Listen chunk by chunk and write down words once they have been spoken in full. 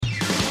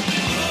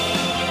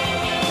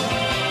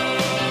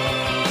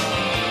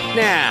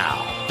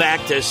Now,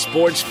 back to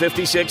Sports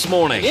 56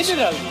 Mornings. Isn't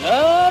it a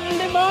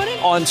lovely morning?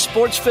 On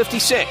Sports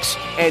 56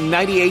 and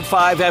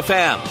 98.5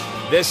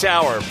 FM. This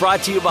hour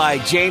brought to you by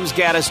James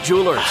Gaddis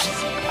Jewelers.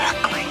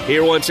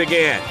 Here once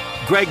again,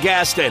 Greg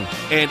Gaston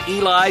and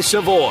Eli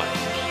Savoy.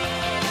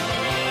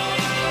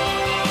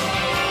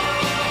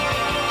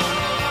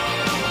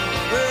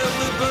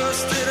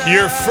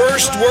 Your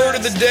first word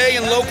of the day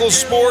in local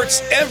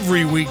sports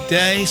every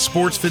weekday,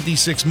 Sports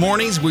 56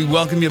 Mornings. We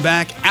welcome you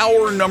back.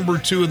 Hour number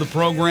 2 of the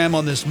program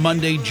on this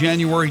Monday,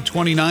 January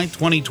 29th,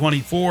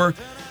 2024.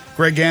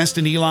 Greg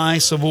Gaston, Eli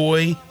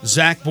Savoy,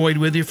 Zach Boyd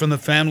with you from the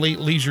Family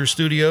Leisure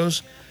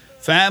Studios.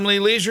 Family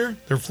Leisure,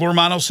 their floor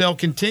model sale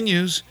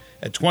continues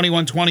at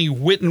 2120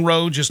 Whitten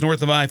Road, just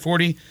north of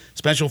I-40.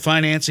 Special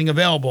financing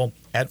available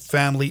at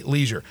Family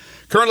Leisure.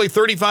 Currently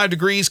 35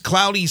 degrees,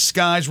 cloudy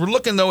skies. We're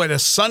looking, though, at a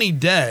sunny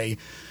day.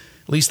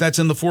 At least that's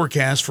in the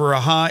forecast for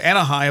a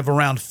high of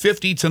around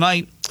 50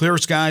 tonight. Clear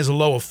skies, a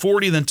low of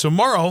 40. Then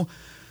tomorrow,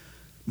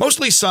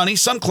 mostly sunny,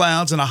 some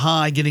clouds, and a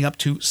high getting up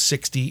to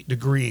 60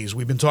 degrees.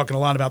 We've been talking a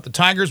lot about the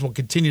Tigers. We'll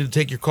continue to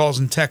take your calls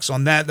and texts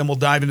on that. Then we'll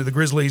dive into the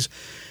Grizzlies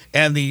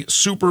and the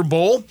Super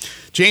Bowl.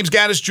 James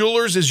Gaddis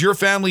Jewelers is your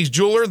family's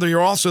jeweler. They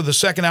are also the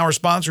second hour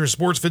sponsor of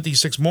Sports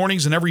 56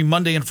 Mornings, and every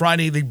Monday and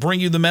Friday they bring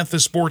you the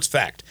Memphis Sports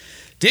Fact.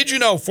 Did you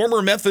know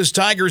former Memphis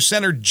Tigers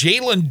center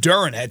Jalen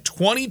Duren had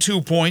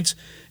 22 points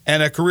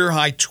and a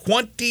career-high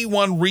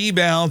 21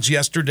 rebounds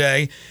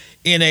yesterday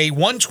in a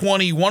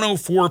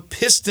 120-104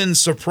 Pistons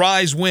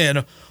surprise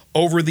win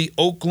over the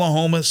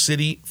Oklahoma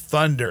City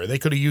Thunder. They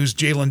could have used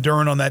Jalen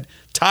Duren on that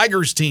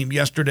Tigers team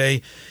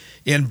yesterday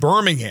in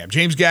Birmingham.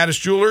 James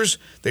Gaddis Jewelers,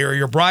 they are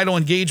your bridal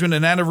engagement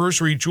and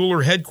anniversary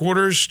jeweler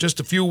headquarters. Just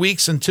a few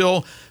weeks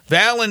until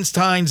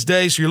Valentine's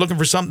Day, so you're looking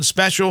for something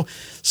special,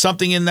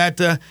 something in that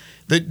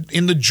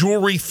in the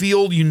jewelry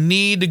field, you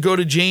need to go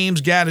to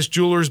James Gaddis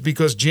Jewelers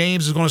because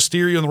James is going to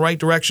steer you in the right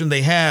direction.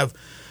 They have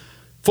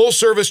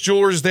full-service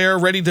jewelers there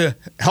ready to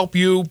help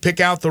you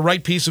pick out the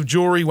right piece of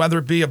jewelry, whether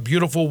it be a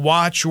beautiful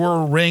watch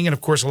or a ring. And,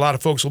 of course, a lot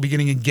of folks will be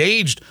getting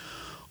engaged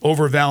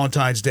over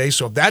Valentine's Day.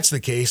 So if that's the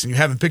case and you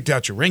haven't picked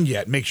out your ring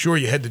yet, make sure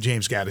you head to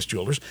James Gaddis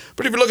Jewelers.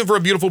 But if you're looking for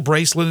a beautiful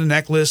bracelet, a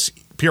necklace,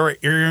 pair of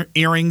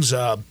earrings,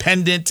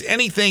 pendant,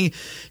 anything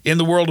in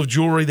the world of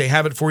jewelry, they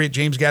have it for you at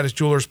James Gaddis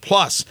Jewelers.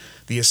 Plus,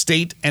 the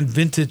estate and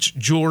vintage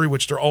jewelry,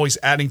 which they're always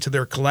adding to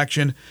their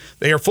collection.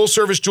 They are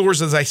full-service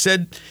jewelers, as I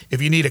said.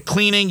 If you need a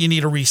cleaning, you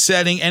need a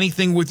resetting,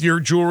 anything with your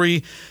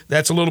jewelry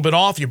that's a little bit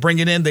off, you bring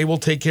it in, they will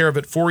take care of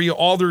it for you.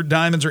 All their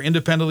diamonds are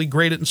independently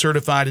graded and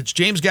certified. It's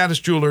James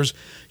Gaddis Jewelers,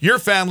 your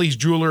family's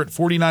jeweler at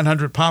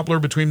 4900 Poplar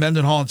between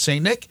Mendenhall and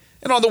St. Nick,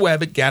 and on the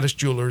web at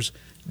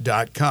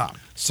gaddisjewelers.com.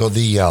 So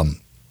the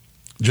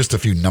just a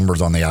few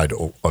numbers on the eye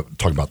to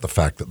talk about the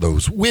fact that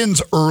those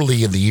wins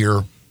early in the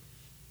year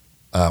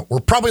were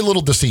probably a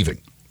little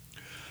deceiving.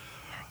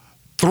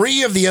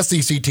 3 of the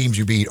SEC teams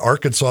you beat,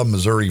 Arkansas,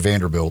 Missouri,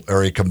 Vanderbilt,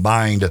 are a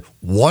combined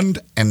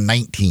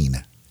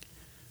 1-19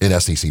 in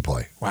SEC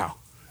play. Wow.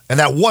 And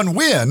that one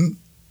win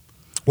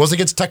was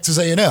against Texas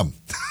A&M.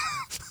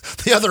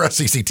 The other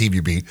SEC team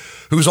you beat,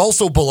 who's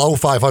also below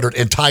 500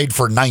 and tied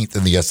for 9th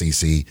in the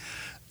SEC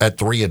at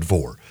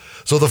 3-4.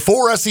 So the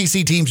 4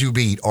 SEC teams you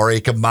beat are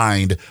a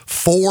combined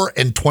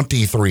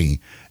 4-23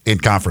 in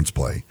conference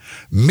play.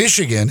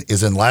 Michigan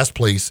is in last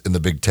place in the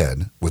Big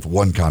Ten with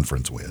 1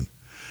 conference win.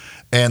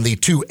 And the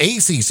 2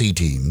 ACC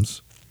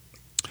teams,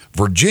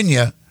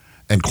 Virginia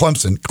and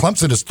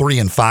Clemson is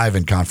 3-5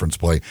 in conference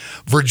play.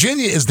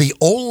 Virginia is the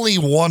only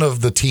one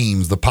of the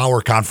teams, the power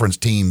conference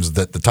teams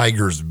that the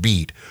Tigers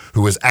beat,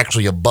 who is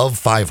actually above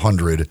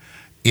 500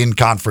 in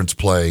conference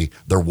play.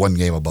 They're 1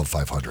 game above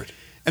 500.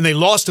 And they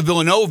lost to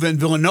Villanova, and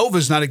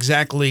Villanova's not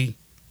exactly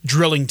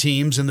drilling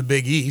teams in the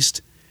Big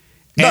East.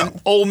 And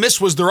no. Ole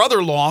Miss was their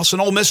other loss,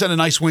 and Ole Miss had a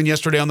nice win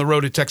yesterday on the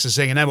road at Texas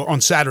A&M, on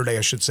Saturday,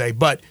 I should say.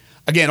 But,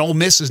 again, Ole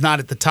Miss is not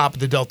at the top of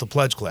the Delta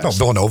Pledge class. No,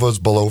 Villanova's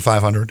below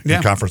 500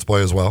 in conference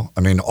play as well.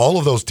 I mean, all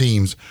of those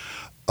teams,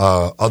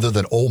 other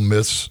than Ole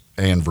Miss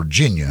and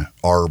Virginia,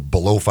 are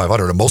below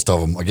 500. And most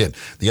of them, again,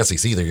 the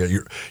SEC,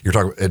 you're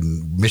talking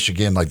in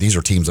Michigan, like these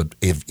are teams that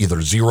have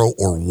either 0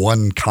 or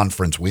 1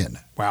 conference win.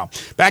 Wow.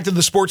 Back to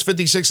the Sports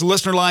 56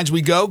 listener lines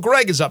we go.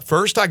 Greg is up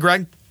first. Hi,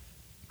 Greg.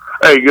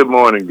 Hey, good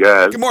morning,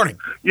 guys. Good morning.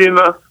 You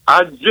know,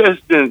 I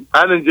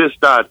didn't just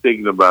start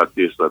thinking about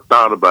this. I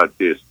thought about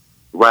this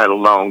right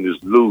along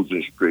this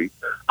losing streak.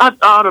 I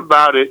thought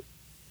about it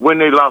when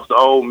they lost to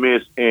Ole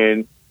Miss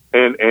and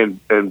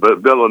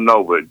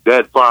Villanova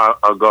that far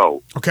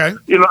ago. Okay.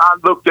 You know, I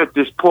looked at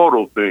this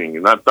portal thing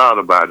and I thought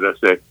about it.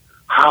 I said,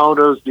 how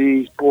does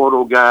these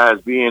portal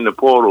guys be in the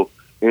portal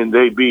and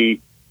they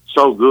be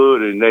so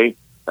good and they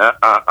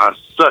are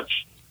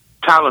such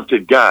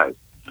talented guys?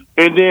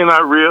 And then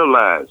I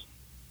realized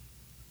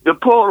the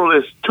portal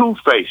is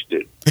two-faced.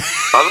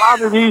 A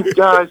lot of these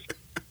guys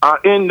are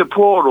in the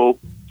portal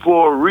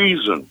for a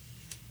reason.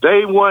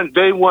 They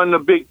won a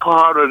big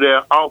part of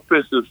their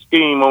offensive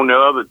scheme on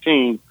their other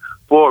team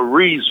for a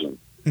reason.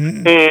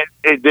 Mm-hmm.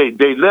 And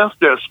they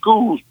left their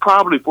schools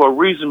probably for a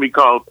reason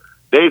because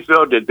they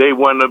felt that they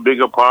won a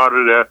bigger part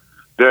of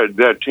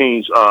their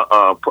team's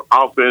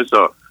offense,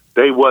 or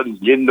they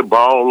wasn't getting the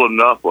ball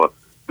enough, or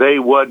they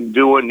wasn't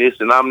doing this,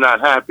 and I'm not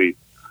happy.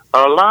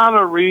 A lot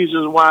of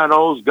reasons why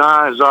those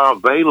guys are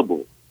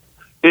available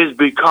is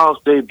because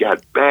they've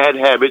got bad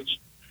habits,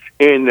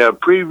 and their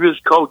previous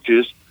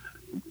coaches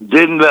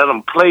didn't let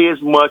them play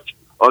as much,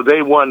 or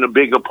they wasn't a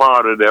bigger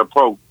part of their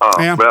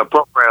their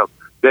program.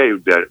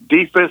 Their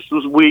defense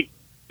was weak.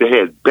 They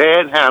had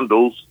bad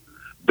handles.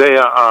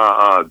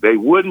 They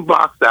wouldn't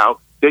box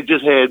out. They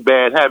just had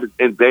bad habits,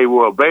 and they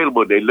were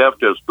available. They left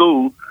their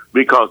school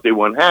because they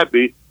weren't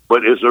happy,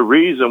 but it's a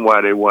reason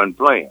why they weren't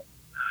playing.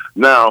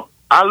 Now,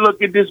 I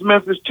look at this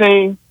Memphis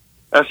team,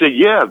 I say,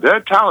 yeah, they're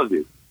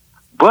talented,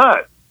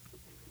 but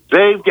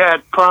they've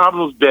got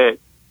problems that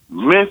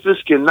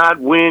Memphis cannot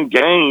win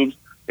games,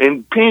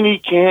 and Penny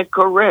can't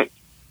correct.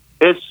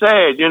 It's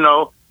sad, you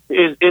know.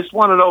 It's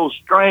one of those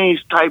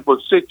strange type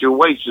of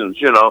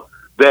situations, you know,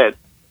 that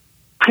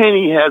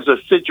Penny has a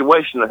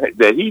situation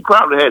that he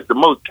probably has the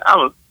most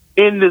talent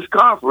in this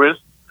conference,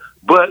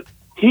 but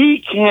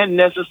he can't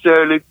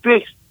necessarily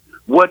fix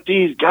what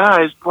these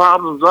guys'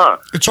 problems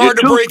are. It's hard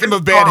to break them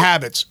of bad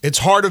habits. It's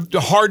hard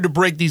to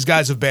break these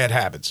guys of bad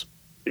habits.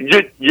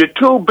 Your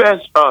two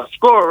best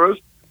scorers,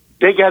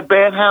 they got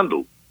bad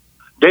handles.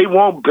 They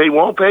won't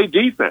play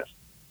defense.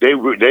 They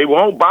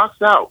won't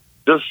box out.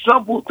 The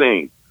simple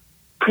things.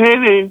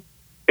 Penny,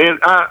 and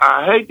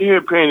I hate to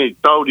hear Penny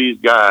throw these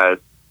guys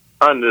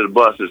under the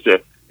bus and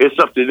say, it's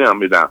up to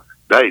them.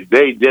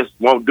 They just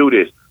won't do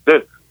this.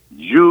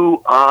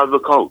 You are the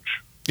coach.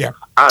 Yeah.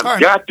 I've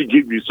got to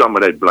give you some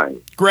of that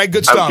blame. Greg,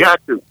 good stuff. I've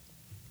got to.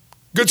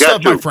 Good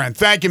stuff, my friend.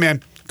 Thank you,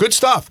 man. Good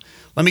stuff.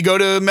 Let me go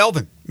to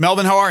Melvin.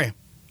 Melvin, how are you?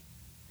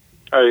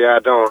 Hey, how you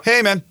doing?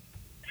 Hey, man.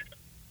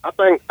 I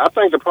think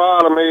the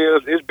problem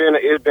is it's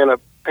been a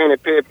Penny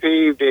pet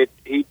peeve that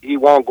he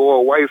won't go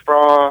away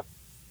from.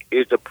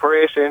 Is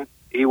depression.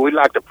 We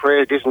like to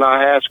press. This is not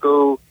high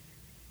school.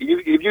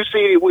 If you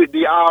see with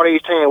all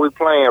these teams we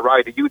playing,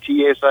 right, the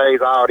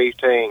UTSAs, all these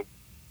teams,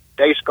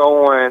 they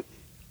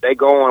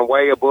going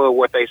way above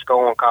what they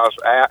scoring. Cause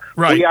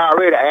right. we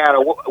already out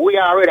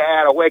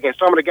of whack. In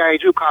some of the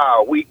games you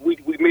call, we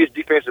miss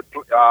defensive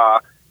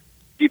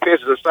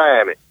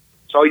assignment.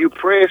 So you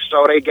press,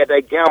 so they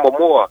gamble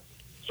more.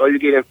 So you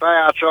get in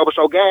foul trouble.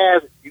 So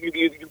guys,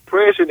 you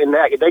pressing and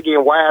they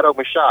getting wide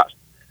open shots.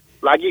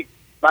 Like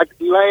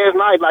last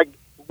night, like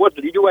what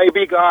the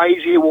UAB guy,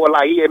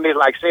 he had missed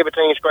like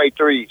 17 straight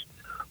threes.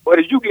 But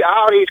if you get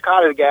all these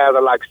college guys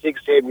are like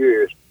 6-7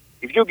 years.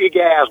 If you get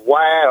guys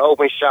wide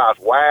open shots,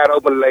 wide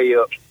open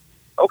layups,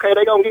 okay,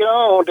 they gonna get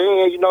on.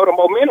 Then the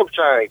momentum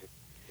changes.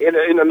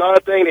 And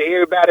another thing that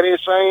everybody been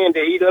saying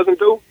that he doesn't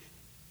do,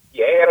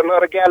 you add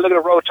another guy. Look at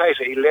the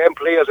rotation. 11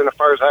 players in the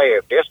first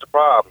half. That's the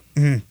problem.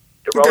 Mm-hmm.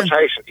 The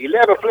rotation.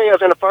 11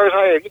 players in the first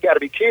half. You got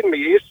to be kidding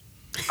me.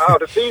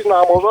 The season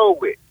almost over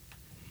with.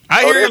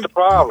 I hear that's the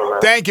problem,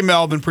 man. Thank you,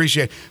 Melvin.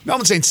 Appreciate it.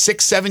 Melvin's saying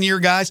 6-7 year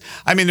guys.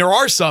 I mean, there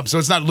are some, so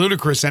it's not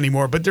ludicrous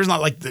anymore, but there's not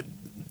like the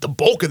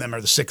bulk of them are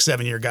the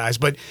 6-7 year guys.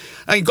 But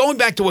I mean, going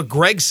back to what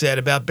Greg said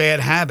about bad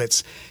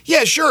habits,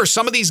 yeah, sure,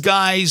 some of these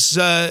guys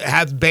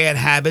have bad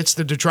habits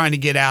that they're trying to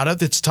get out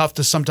of. It's tough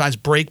to sometimes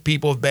break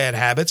people of bad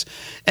habits.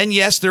 And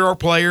yes, there are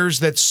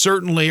players that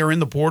certainly are in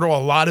the portal, a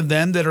lot of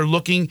them that are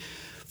looking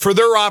for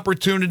their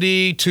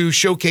opportunity to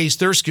showcase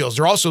their skills.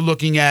 They're also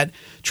looking at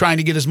trying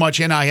to get as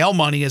much NIL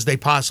money as they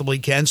possibly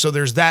can, so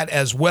there's that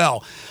as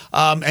well.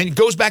 And it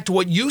goes back to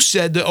what you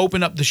said to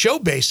open up the show,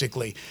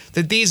 basically,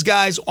 that these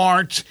guys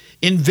aren't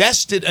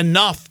invested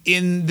enough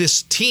in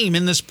this team,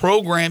 in this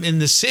program, in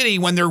the city.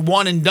 When they're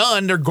one and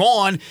done, they're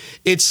gone.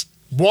 It's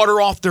water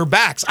off their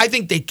backs. I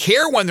think they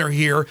care when they're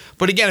here,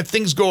 but again, if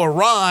things go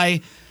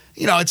awry,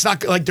 it's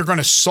not like they're going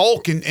to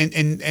sulk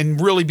and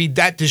really be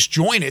that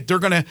disjointed. They're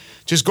going to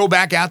just go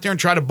back out there and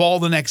try to ball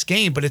the next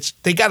game. But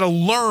they got to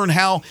learn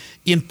how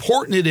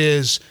important it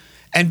is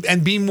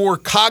and be more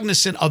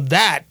cognizant of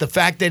that, the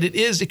fact that it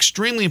is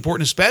extremely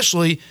important,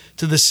 especially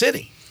to the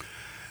city.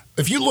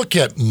 If you look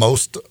at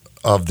most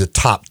of the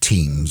top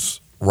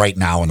teams right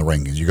now in the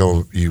rankings,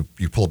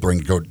 you pull up the ring,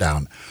 go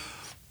down.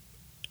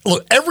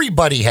 Look,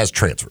 everybody has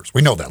transfers.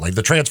 We know that. Like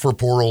the transfer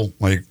portal,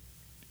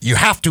 you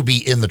have to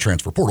be in the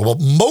transfer portal. Well,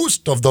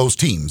 most of those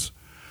teams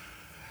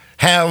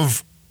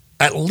have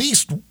at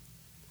least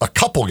a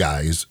couple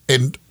guys,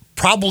 and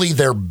probably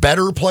they're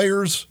better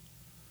players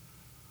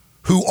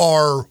who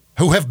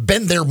have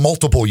been there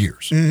multiple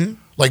years. Mm-hmm.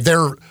 Like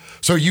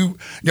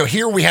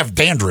here we have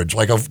Dandridge.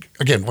 Like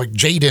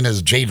Jaden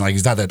is Jaden. Like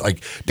he's not that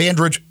like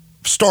Dandridge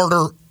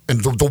starter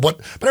and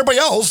but everybody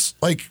else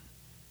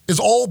is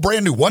all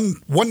brand new,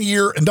 one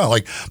year and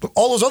done. But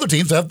all those other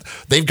teams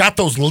they've got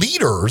those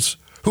leaders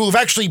who have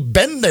actually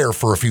been there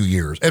for a few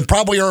years and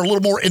probably are a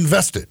little more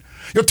invested.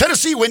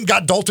 Tennessee went and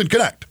got Dalton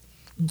Connect.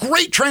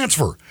 Great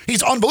transfer.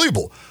 He's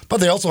unbelievable.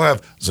 But they also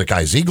have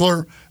Zakai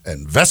Ziegler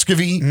and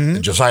Vescovy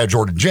and Josiah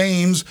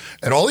Jordan-James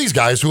and all these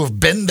guys who have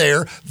been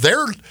there.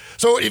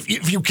 So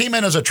if you came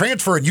in as a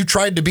transfer and you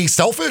tried to be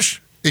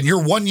selfish, in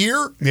your 1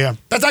 year,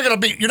 that's not going to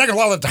be. You're not going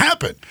to allow that to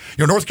happen.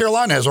 North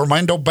Carolina has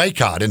Armando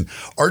Bacot and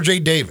R.J.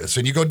 Davis,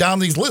 and you go down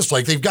these lists.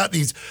 Like they've got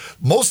these.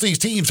 Most of these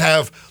teams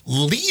have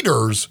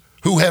leaders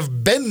who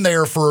have been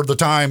there for the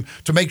time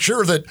to make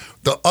sure that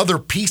the other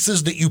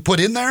pieces that you put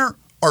in there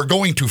are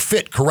going to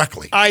fit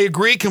correctly. I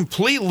agree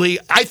completely.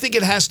 I think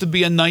it has to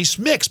be a nice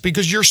mix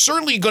because you're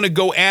certainly going to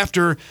go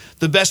after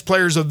the best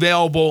players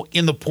available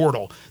in the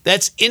portal.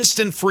 That's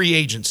instant free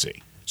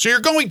agency. So you're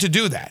going to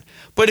do that.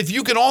 But if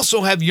you can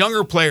also have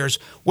younger players,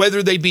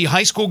 whether they be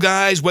high school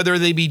guys, whether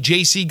they be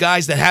JC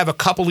guys that have a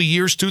couple of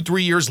years,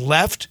 2-3 years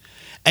left,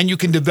 and you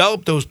can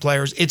develop those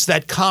players, it's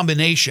that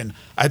combination,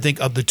 I think,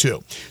 of the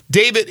two.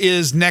 David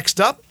is next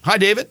up. Hi,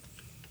 David.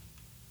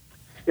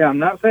 Yeah, I'm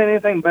not saying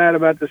anything bad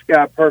about this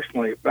guy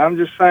personally, but I'm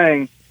just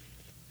saying,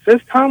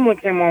 since Tomlin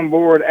came on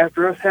board,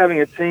 after us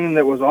having a team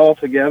that was all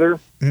together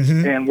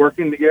and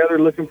working together,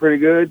 looking pretty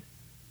good,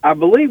 I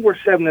believe we're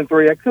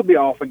 7-3. I could be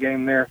off a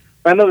game there,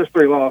 but I know there's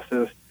 3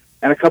 losses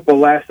and a couple of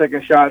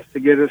last-second shots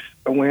to get us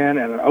a win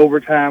and an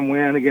overtime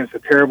win against a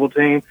terrible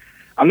team.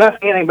 I'm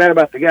not saying anything bad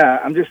about the guy.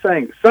 I'm just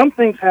saying some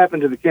things happen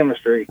to the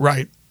chemistry.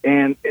 Right.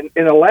 And in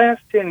the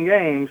last 10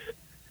 games,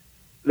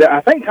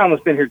 I think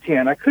Tomlin's been here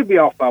 10. I could be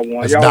off by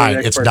 1. It's 9.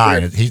 It's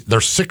 9. They're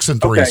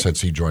 6-3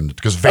 since he joined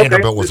because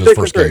Vanderbilt was his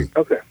first game.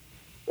 Okay.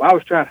 Well, I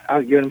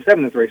was giving him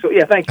 7-3. So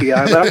yeah, thank you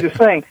guys. But I'm just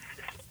saying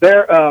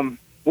they're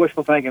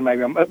wishful thinking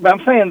maybe. But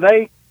I'm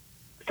saying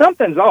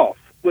something's off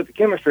with the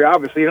chemistry.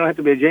 Obviously, you don't have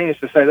to be a genius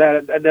to say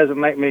that. That doesn't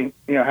make me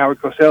Howard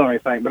Cosell or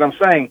anything. But I'm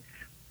saying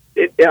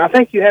I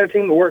think you had a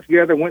team that worked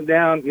together, went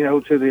down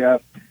to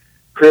the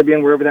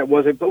Caribbean, wherever it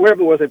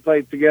was they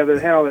played together,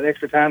 had all that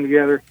extra time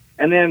together,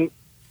 and then.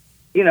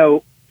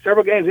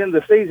 Several games into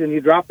the season,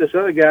 you drop this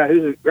other guy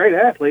who's a great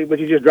athlete, but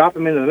you just drop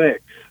him into the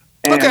mix.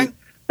 And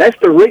that's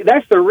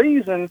the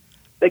reason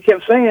they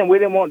kept saying we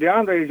didn't want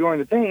DeAndre to join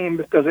the team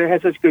because they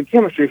had such good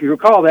chemistry. If you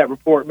recall that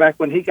report back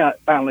when he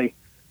got finally,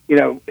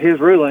 his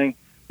ruling,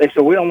 they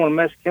said we don't want to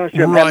mess with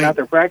chemistry and have him out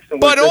there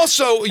practicing. But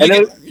also,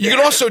 you can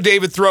also,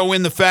 David, throw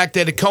in the fact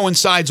that it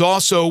coincides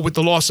also with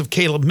the loss of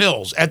Caleb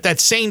Mills. At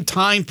that same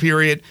time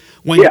period,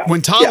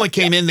 when Tomlin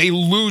came in, they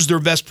lose their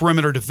best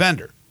perimeter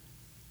defender.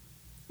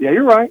 Yeah,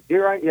 you're right.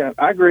 Yeah,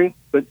 I agree.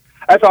 But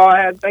that's all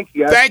I had. Thank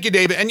you, guys. Thank you,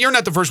 David. And you're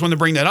not the first one to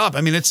bring that up.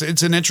 I mean, it's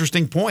an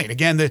interesting point.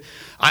 Again,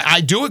 I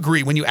do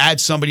agree when you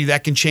add somebody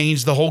that can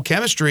change the whole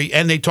chemistry.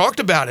 And they talked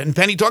about it. And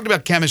Penny talked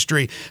about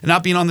chemistry and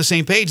not being on the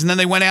same page. And then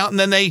they went out and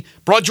then they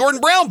brought Jordan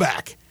Brown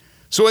back.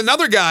 So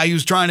another guy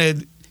who's trying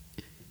to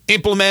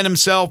implement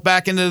himself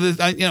back into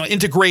the,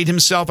 integrate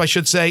himself, I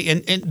should say,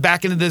 and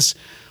back into this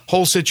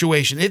whole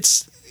situation.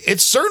 It's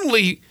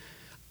certainly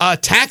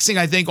taxing,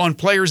 I think, on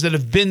players that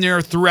have been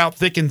there throughout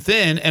thick and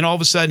thin, and all of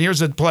a sudden,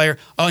 here's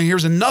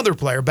another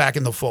player back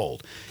in the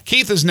fold.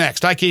 Keith is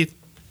next. Hi, Keith.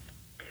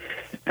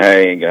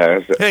 Hey,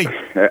 guys. Hey.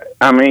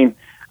 I mean,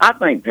 I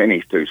think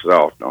Penny's too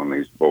soft on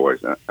these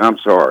boys. I'm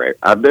sorry.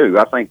 I do.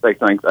 I think they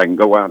can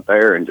go out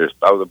there and just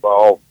throw the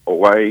ball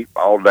away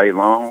all day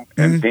long,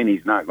 and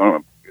Penny's not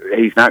going to.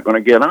 He's not going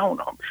to get on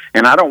them.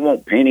 And I don't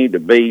want Penny to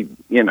be,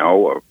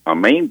 a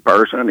mean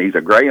person. He's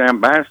a great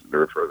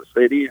ambassador for the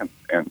city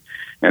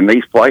and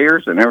these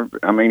players. And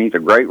he's a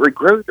great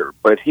recruiter.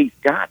 But he's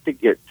got to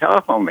get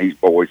tough on these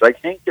boys. They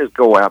can't just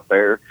go out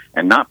there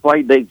and not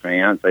play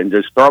defense and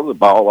just throw the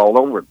ball all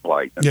over the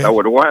place and throw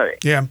it away.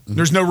 Yeah,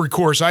 there's no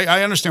recourse.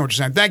 I understand what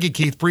you're saying. Thank you,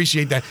 Keith.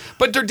 Appreciate that.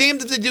 But they're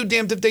damned if they do,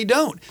 damned if they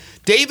don't.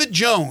 David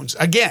Jones,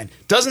 again,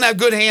 doesn't have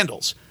good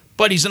handles.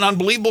 But he's an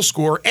unbelievable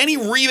scorer, and he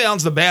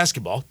rebounds the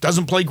basketball.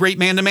 Doesn't play great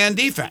man-to-man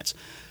defense.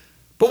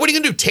 But what are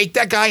you going to do? Take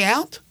that guy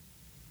out?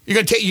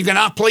 You're going to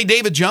not play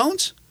David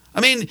Jones?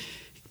 I mean,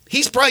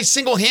 he's probably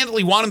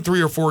single-handedly won him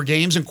 3 or 4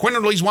 games, and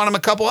Quinterly's won him a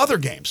couple other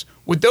games.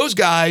 With those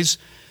guys,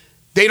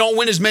 they don't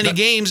win as many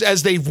games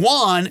as they've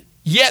won,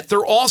 yet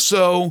they're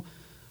also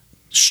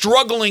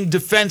struggling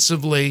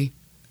defensively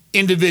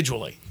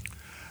individually.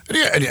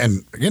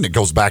 And again, it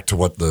goes back to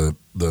what the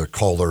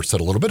caller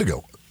said a little bit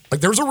ago. Like,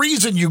 there's a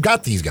reason you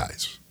got these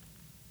guys.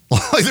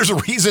 Like, there's a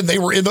reason they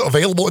were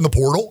available in the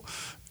portal,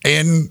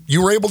 and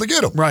you were able to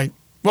get them. Right.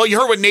 Well, you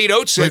heard what Nate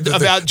Oates said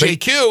about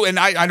JQ, and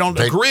I don't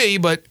agree,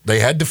 but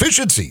they had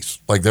deficiencies.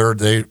 Like,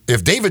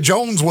 if David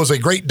Jones was a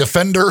great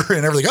defender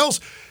and everything else,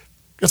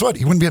 guess what?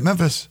 He wouldn't be at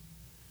Memphis.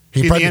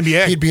 He'd be in the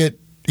NBA.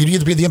 He'd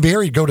either be in the NBA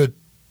or he'd go to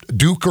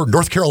Duke or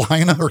North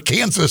Carolina or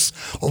Kansas.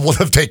 Would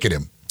have taken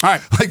him. All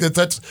right. Like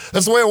that's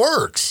the way it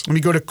works. Let me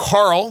go to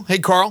Carl. Hey,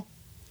 Carl.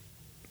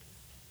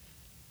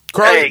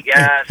 Hey,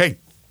 guys. Hey.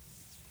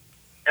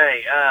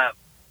 Hey,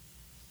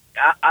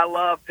 I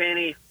love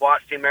Penny.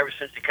 Watched him ever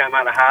since he came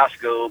out of high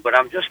school, but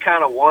I'm just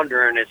kind of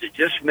wondering, is it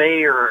just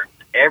me or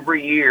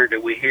every year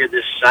do we hear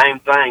this same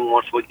thing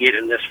once we get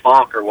in this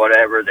funk or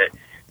whatever that,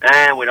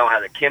 we don't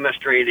have the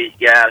chemistry, these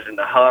guys in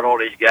the huddle,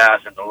 these guys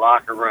in the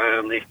locker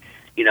room,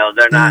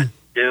 they're not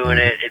doing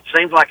it. It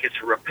seems like it's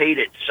a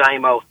repeated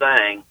same old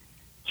thing.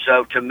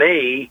 So to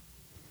me,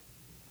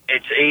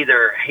 it's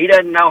either he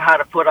doesn't know how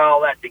to put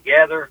all that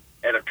together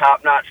at a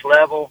top-notch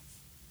level,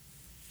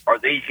 or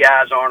these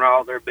guys aren't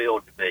all they're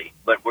billed to be.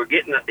 But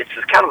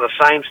it's kind of the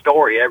same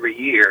story every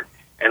year.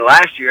 And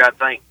last year, I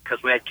think,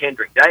 because we had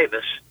Kendrick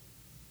Davis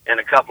and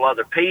a couple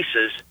other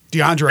pieces,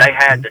 DeAndre, they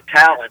had the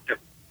talent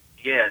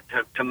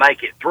to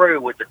make it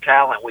through with the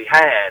talent we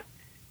had.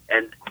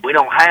 And we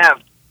don't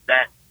have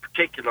that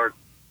particular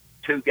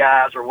two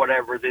guys or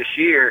whatever this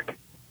year.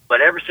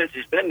 But ever since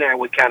he's been there,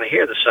 we kind of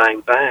hear the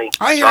same thing.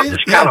 So I'm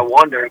just kind of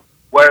wondering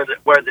where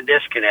the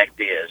disconnect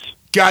is.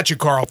 Gotcha,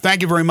 Carl.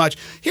 Thank you very much.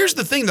 Here's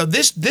the thing, though.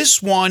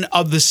 This one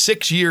of the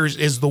 6 years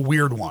is the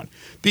weird one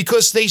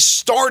because they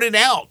started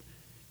out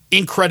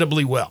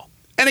incredibly well.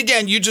 And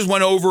again, you just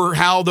went over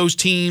how those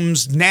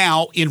teams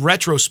now, in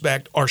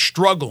retrospect, are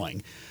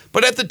struggling.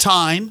 But at the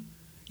time,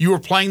 you were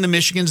playing the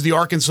Michigans, the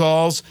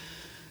Arkansas,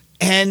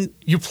 and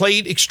you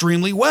played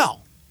extremely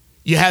well.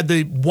 You had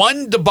the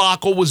one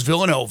debacle was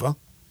Villanova,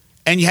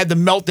 and you had the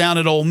meltdown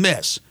at Ole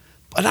Miss.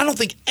 But I don't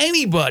think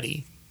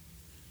anybody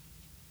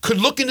could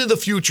look into the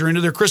future,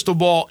 into their crystal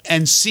ball,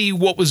 and see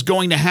what was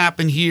going to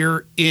happen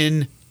here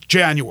in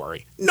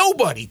January.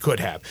 Nobody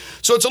could have.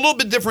 So it's a little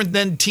bit different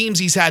than teams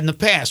he's had in the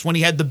past when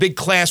he had the big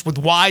class with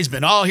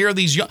Wiseman. Oh, here are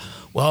these young.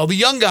 Well, the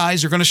young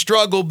guys are going to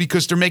struggle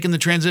because they're making the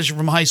transition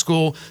from high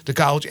school to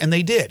college, and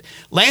they did.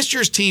 Last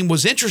year's team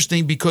was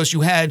interesting because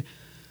you had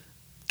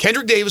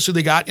Kendrick Davis, who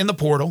they got in the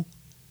portal,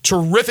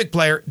 terrific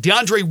player.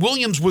 DeAndre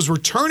Williams was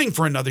returning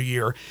for another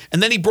year,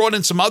 and then he brought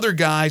in some other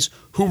guys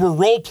who were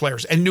role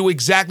players and knew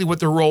exactly what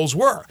their roles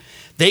were.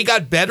 They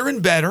got better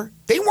and better.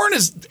 They weren't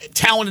as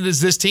talented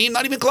as this team,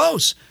 not even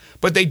close.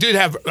 But they did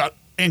have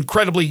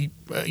incredibly,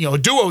 a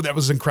duo that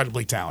was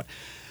incredibly talented.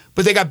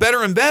 But they got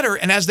better and better,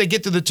 and as they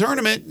get to the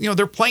tournament,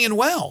 they're playing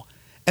well.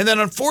 And then,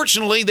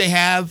 unfortunately, they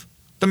have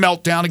the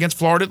meltdown against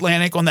Florida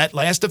Atlantic on that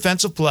last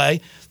defensive play.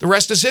 The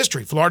rest is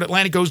history. Florida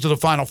Atlantic goes to the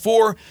Final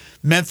Four.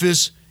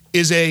 Memphis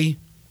is a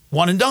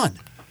one and done.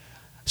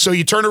 So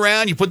you turn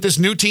around, you put this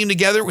new team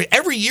together.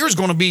 Every year is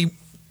going to be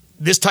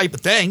this type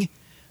of thing.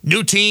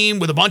 New team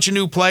with a bunch of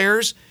new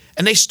players.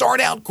 And they start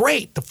out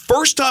great. The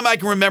first time I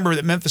can remember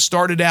that Memphis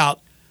started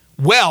out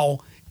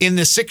well in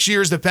the 6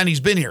 years that Penny's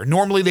been here.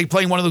 Normally they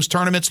play one of those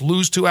tournaments,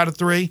 lose 2 out of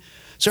 3.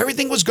 So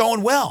everything was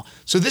going well.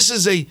 So this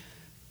is it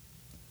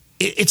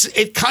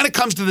kind of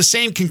comes to the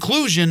same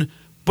conclusion,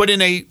 but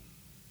in a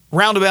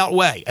roundabout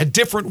way, a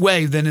different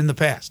way than in the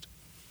past.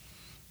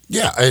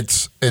 Yeah,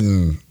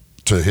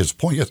 to his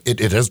point, yes, it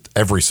is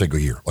every single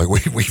year. Like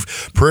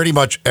we've pretty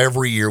much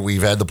every year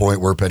we've had the point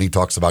where Penny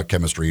talks about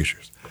chemistry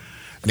issues.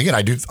 And again,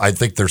 I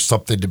think there's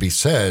something to be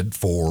said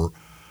for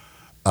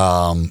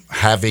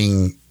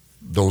having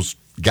those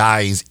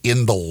guys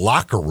in the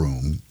locker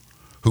room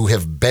who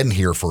have been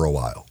here for a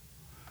while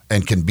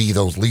and can be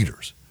those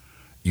leaders.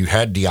 You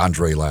had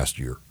DeAndre last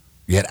year.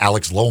 You had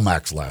Alex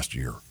Lomax last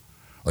year.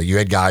 You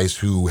had guys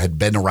who had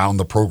been around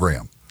the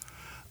program.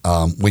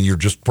 When you're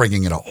just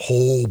bringing in a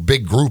whole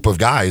big group of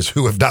guys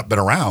who have not been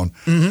around,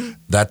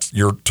 that's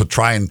to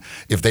try and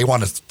if they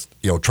want to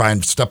try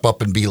and step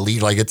up and be a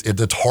lead. Like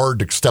it's hard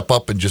to step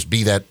up and just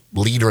be that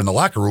leader in the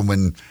locker room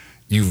when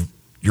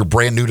you're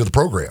brand new to the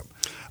program.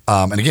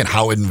 And again,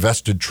 how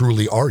invested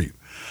truly are you?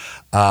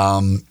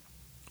 Some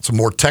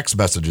more text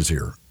messages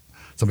here.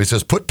 Somebody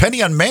says, put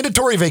Penny on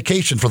mandatory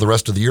vacation for the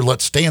rest of the year.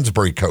 Let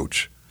Stansbury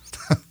coach.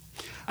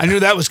 I knew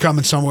that was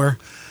coming somewhere.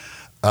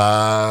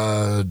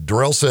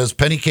 Darrell says,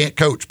 Penny can't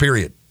coach,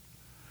 period.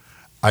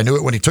 I knew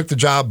it when he took the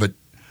job, but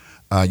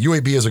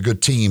UAB is a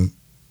good team.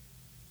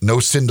 No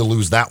sin to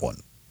lose that one.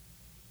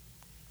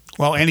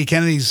 Well, Andy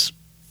Kennedy's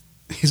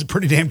a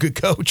pretty damn good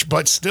coach,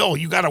 but still,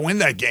 you got to win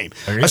that game,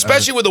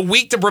 especially with a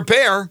week to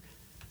prepare.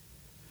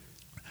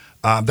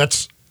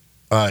 That's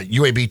a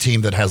UAB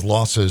team that has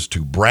losses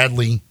to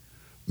Bradley,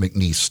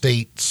 McNeese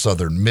State,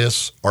 Southern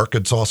Miss,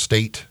 Arkansas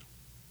State.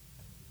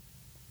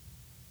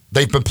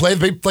 They've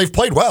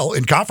played well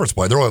in conference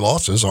play. Their only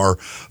losses are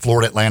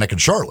Florida Atlantic and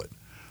Charlotte.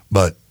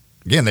 But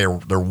again, they're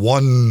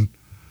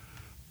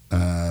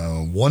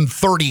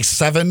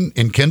 137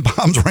 in Ken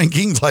Palm's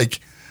rankings. Like,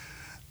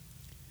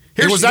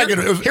 here's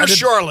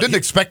Charlotte. Didn't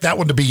expect that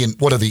one to be in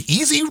one of the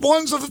easy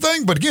ones of the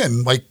thing. But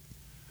again, like,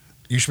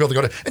 you should be able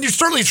to go to, and you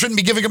certainly shouldn't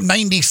be giving up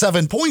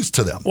 97 points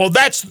to them. Well,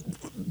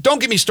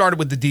 don't get me started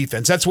with the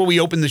defense. That's what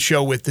we opened the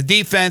show with. The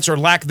defense or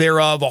lack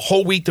thereof, a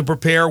whole week to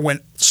prepare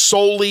when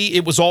solely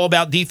it was all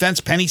about defense.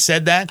 Penny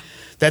said that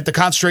the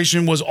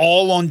concentration was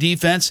all on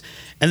defense,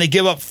 and they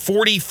give up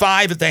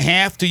 45 at the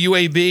half to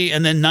UAB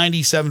and then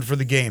 97 for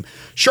the game.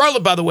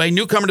 Charlotte, by the way,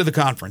 newcomer to the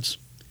conference,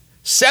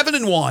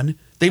 7-1.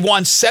 They've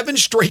won 7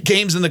 straight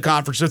games in the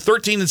conference. They're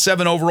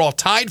 13-7 overall,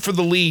 tied for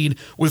the lead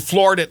with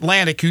Florida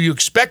Atlantic, who you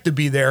expect to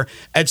be there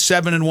at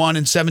 7-1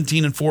 and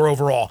 17-4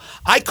 overall.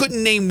 I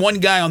couldn't name one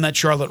guy on that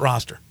Charlotte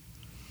roster.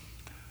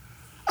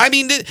 I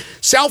mean,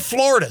 South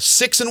Florida,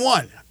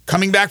 6-1,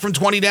 coming back from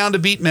 20 down to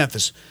beat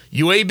Memphis.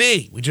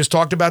 UAB, we just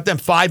talked about them,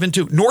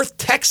 5-2. North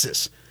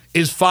Texas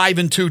is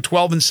 5-2,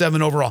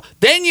 12-7 overall.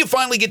 Then you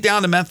finally get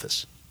down to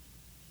Memphis.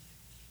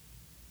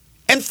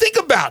 And think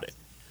about it.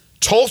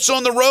 Tulsa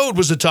on the road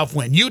was a tough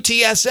win.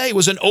 UTSA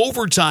was an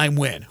overtime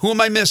win. Who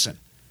am I missing?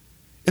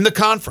 in the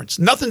conference.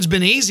 Nothing's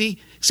been easy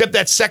except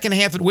that second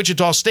half at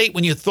Wichita State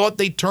when you thought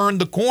they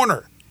turned the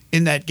corner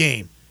in that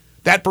game.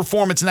 That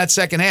performance in that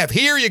second half.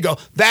 Here you go.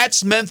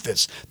 That's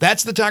Memphis.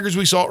 That's the Tigers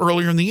we saw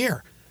earlier in the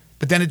year.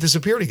 But then it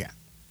disappeared again.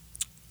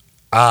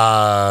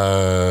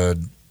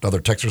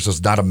 Another texter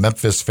says, not a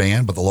Memphis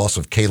fan, but the loss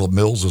of Caleb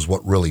Mills is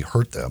what really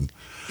hurt them.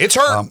 It's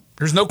hurt.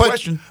 There's no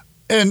question.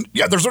 And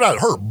yeah, there's no doubt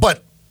it hurt.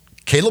 But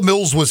Caleb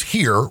Mills was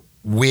here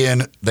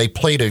when they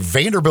played a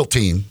Vanderbilt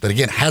team that,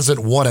 again, hasn't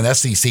won an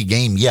SEC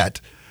game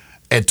yet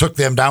and took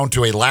them down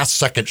to a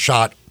last-second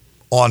shot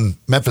on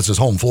Memphis's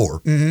home floor.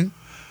 Mm-hmm.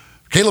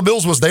 Caleb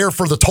Mills was there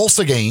for the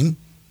Tulsa game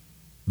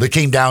that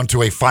came down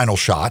to a final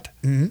shot,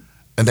 and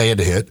they had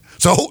to hit.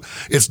 So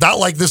it's not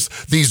like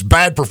these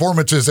bad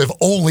performances have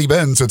only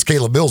been since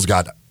Caleb Mills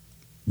got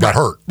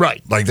hurt.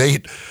 Right. Like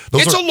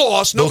it's a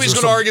loss. Nobody's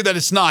going to argue that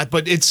it's not,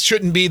 but it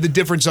shouldn't be the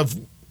difference of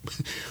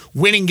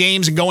winning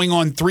games and going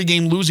on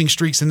 3-game losing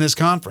streaks in this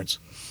conference.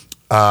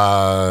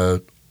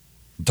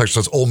 Texas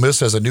says Ole Miss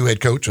has a new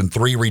head coach and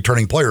 3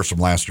 returning players from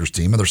last year's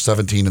team, and they're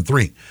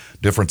 17-3.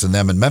 Difference in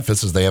them and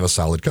Memphis is they have a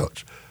solid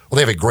coach. Well,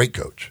 they have a great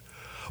coach.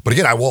 But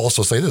again, I will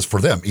also say this for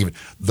them, even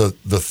the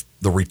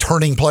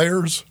returning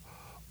players,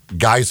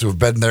 guys who have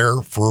been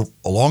there for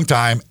a long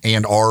time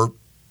and are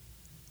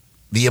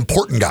the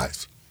important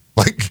guys.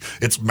 Like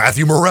it's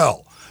Matthew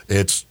Morrell,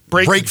 it's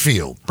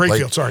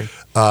Brakefield. Sorry.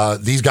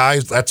 These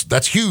guys,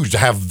 that's huge to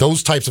have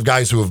those types of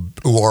guys who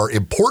are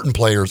important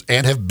players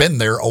and have been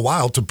there a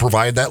while to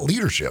provide that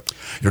leadership.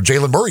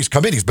 Jalen Murray's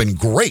come in; he's been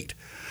great.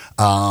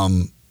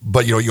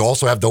 But you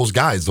also have those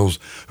guys, those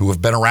who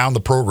have been around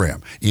the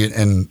program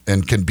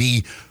and can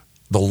be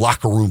the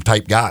locker room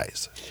type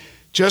guys.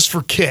 Just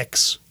for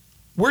kicks,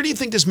 where do you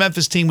think this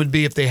Memphis team would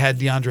be if they had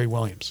DeAndre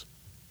Williams?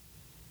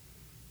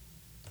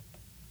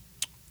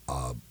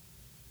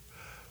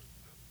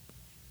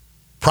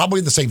 Probably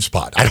in the same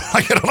spot.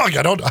 I don't know.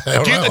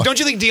 Don't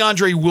you think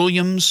DeAndre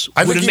Williams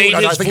would have made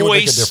his voice? He would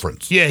make a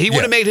difference. Yeah, he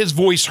would have made his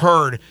voice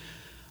heard.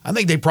 I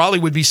think they probably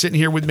would be sitting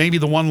here with maybe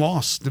the one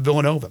loss to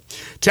Villanova.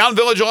 Town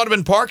Village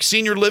Audubon Park,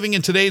 senior living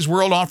in today's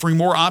world, offering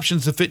more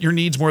options to fit your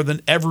needs more than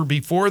ever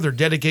before. They're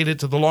dedicated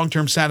to the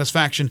long-term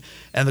satisfaction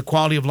and the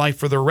quality of life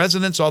for their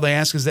residents. All they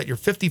ask is that you're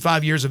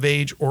 55 years of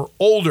age or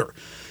older.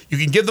 You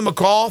can give them a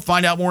call,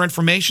 find out more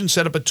information,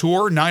 set up a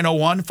tour,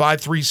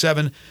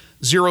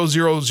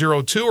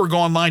 901-537-0002, or go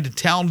online to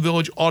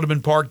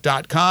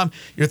townvillageaudubonpark.com.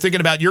 You're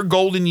thinking about your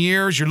golden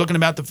years. You're thinking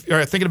about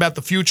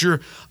the future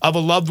of a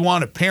loved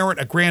one, a parent,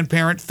 a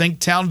grandparent. Think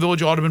Town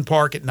Village Audubon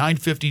Park at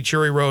 950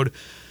 Cherry Road,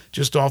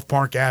 just off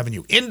Park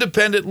Avenue.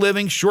 Independent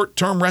living,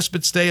 short-term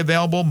respite stay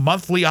available,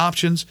 monthly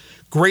options,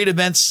 great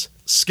events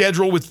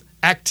schedule with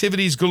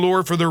activities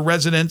galore for their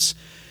residents,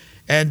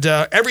 and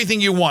everything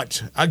you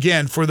want,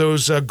 again, for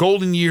those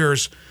golden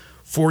years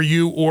for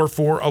you or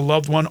for a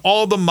loved one.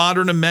 All the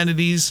modern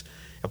amenities.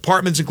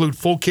 Apartments include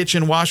full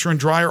kitchen, washer and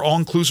dryer,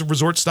 all-inclusive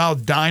resort-style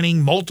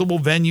dining, multiple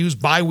venues,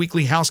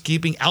 bi-weekly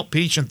housekeeping,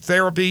 outpatient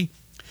therapy,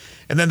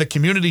 and then the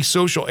community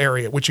social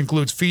area, which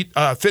includes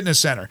fitness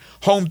center,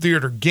 home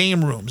theater,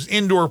 game rooms,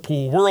 indoor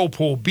pool,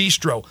 whirlpool,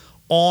 bistro,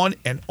 on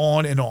and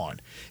on and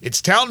on.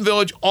 It's Town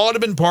Village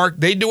Audubon Park.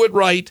 They do it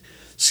right.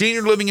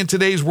 Senior living in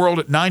today's world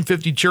at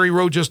 950 Cherry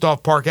Road, just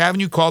off Park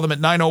Avenue. Call them at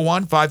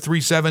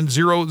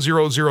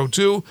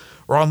 901-537-0002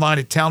 or online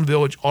at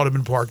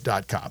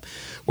townvillageaudubonpark.com.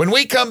 When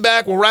we come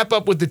back, we'll wrap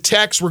up with the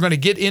text. We're going to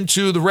get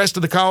into the rest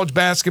of the college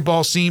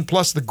basketball scene,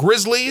 plus the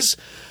Grizzlies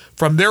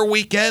from their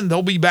weekend.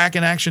 They'll be back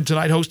in action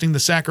tonight hosting the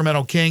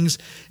Sacramento Kings,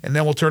 and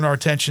then we'll turn our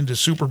attention to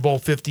Super Bowl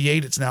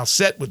 58. It's now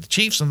set with the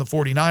Chiefs and the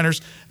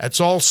 49ers. That's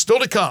all still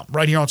to come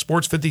right here on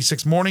Sports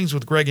 56 Mornings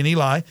with Greg and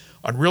Eli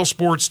on Real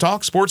Sports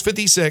Talk, Sports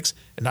 56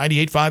 and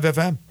 98.5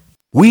 FM.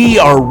 We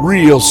are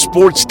Real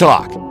Sports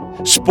Talk.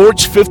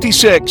 Sports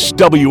 56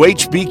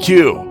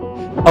 WHBQ.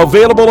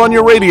 Available on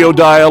your radio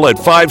dial at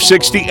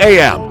 560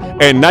 AM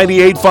and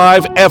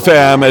 98.5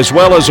 FM, as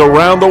well as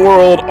around the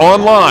world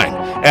online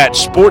at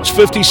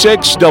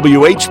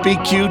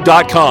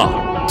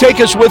sports56whbq.com. Take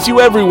us with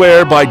you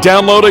everywhere by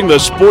downloading the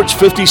Sports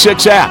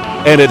 56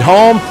 app. And at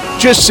home,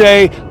 just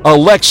say,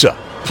 Alexa,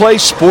 play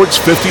Sports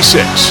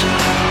 56.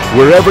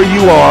 Wherever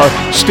you are,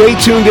 stay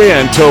tuned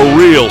in to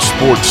Real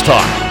Sports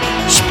Talk.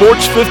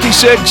 Sports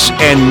 56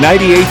 and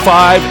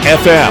 98.5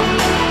 FM.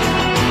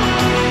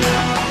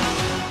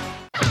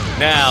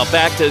 Now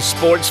back to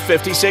Sports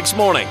 56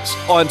 Mornings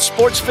on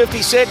Sports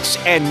 56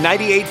 and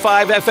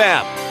 98.5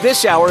 FM.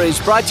 This hour is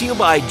brought to you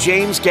by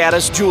James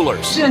Gaddis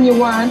Jewelers.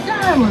 Genuine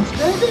diamonds,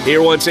 baby.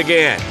 Here once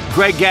again,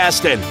 Greg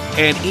Gaston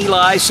and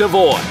Eli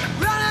Savoy.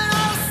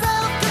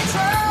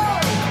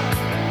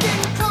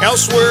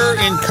 Elsewhere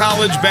in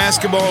college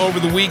basketball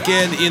over the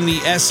weekend in the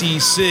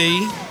SEC,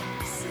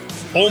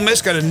 Ole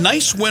Miss got a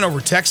nice win over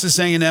Texas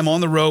A&M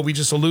on the road. We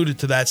just alluded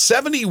to that.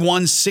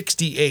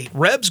 71-68.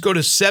 Rebs go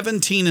to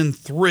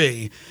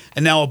 17-3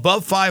 and now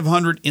above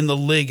 500 in the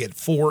league at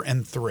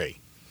 4-3.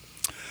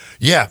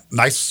 Yeah,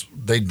 nice.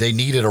 They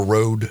needed a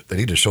road. They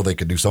needed to show they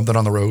could do something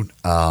on the road.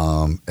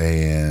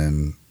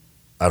 And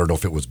I don't know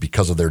if it was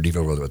because of their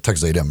defense, but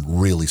Texas A&M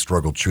really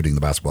struggled shooting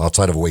the basketball.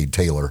 Outside of Wade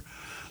Taylor,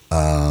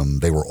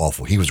 they were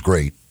awful. He was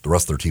great. The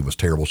rest of their team was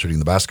terrible shooting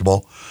the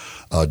basketball.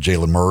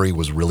 Jalen Murray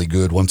was really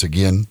good once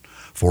again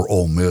for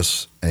Ole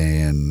Miss,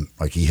 and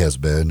like he has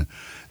been.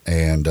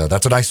 And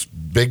that's a nice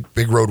big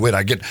road win.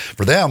 I get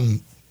for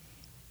them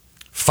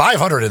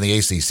 500 in the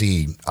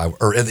ACC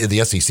or in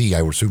the SEC.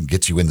 I would assume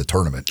gets you in the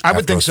tournament. I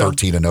would think so.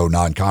 13-0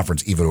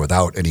 non-conference, even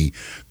without any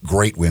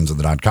great wins in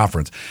the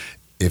non-conference.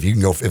 If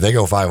they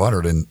go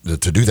 500, and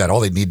to do that,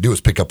 all they need to do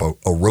is pick up a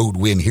road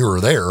win here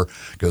or there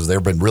because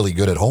they've been really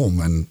good at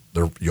home, and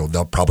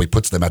that probably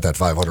puts them at that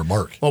 500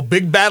 mark. Well,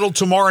 big battle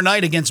tomorrow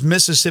night against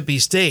Mississippi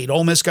State.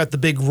 Ole Miss got the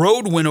big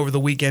road win over the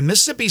weekend.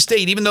 Mississippi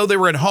State, even though they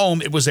were at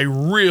home, it was a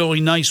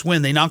really nice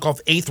win. They knock off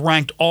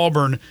 8th-ranked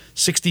Auburn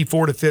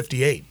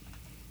 64-58.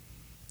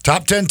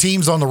 Top 10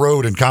 teams on the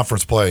road in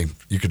conference play,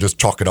 you could just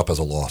chalk it up as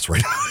a loss,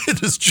 right? It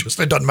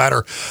doesn't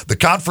matter the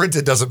conference,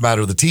 it doesn't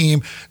matter the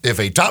team. If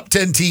a top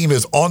 10 team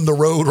is on the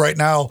road right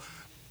now,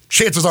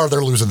 chances are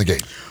they're losing the game.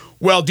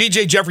 Well,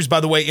 DJ Jeffries, by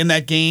the way, in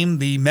that game,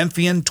 the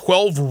Memphian,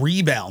 12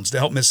 rebounds to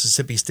help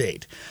Mississippi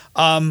State.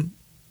 There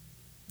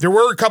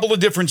were a couple of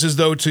differences,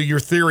 though, to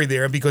your theory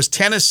there, because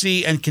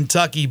Tennessee and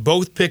Kentucky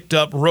both picked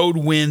up road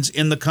wins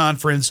in the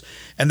conference,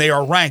 and they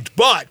are ranked.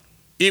 But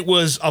it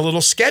was a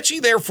little sketchy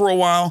there for a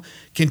while.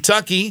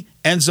 Kentucky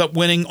ends up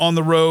winning on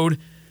the road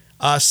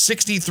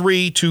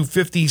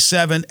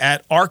 63-57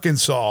 at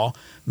Arkansas.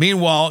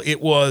 Meanwhile, it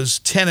was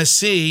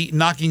Tennessee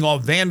knocking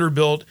off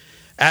Vanderbilt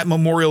at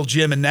Memorial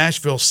Gym in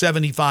Nashville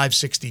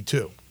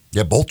 75-62.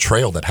 Yeah, both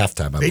trailed at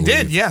halftime, I believe. They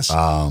did, yes.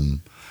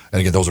 And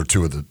again, those are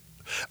two of the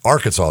 –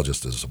 Arkansas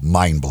just is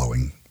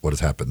mind-blowing what has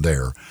happened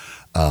there.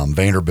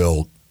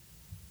 Vanderbilt,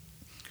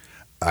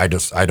 I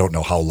don't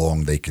know how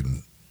long they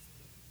can –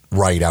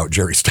 write out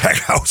Jerry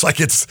Stackhouse. Like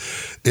it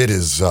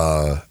is.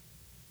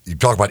 You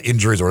talk about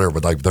injuries or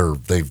whatever, but like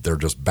they're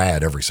just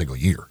bad every single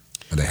year,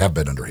 and they have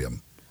been under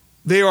him.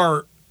 They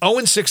are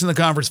 0-6 in the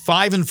conference,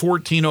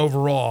 5-14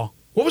 overall.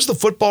 What was the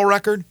football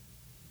record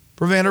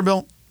for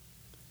Vanderbilt?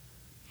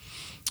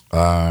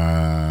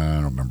 I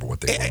don't remember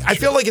what they won. I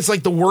feel like it's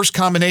like the worst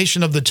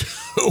combination of the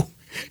two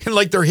in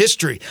like their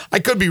history. I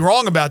could be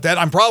wrong about that.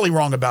 I'm probably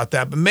wrong about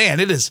that, but man,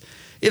 it is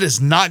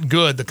not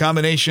good. The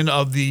combination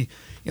of the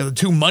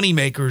two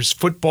moneymakers,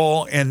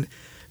 football and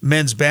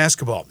men's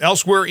basketball.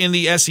 Elsewhere in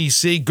the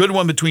SEC, good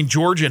one between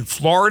Georgia and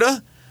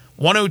Florida.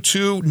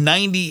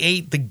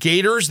 102-98, the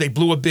Gators. They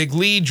blew a big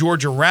lead.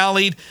 Georgia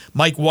rallied.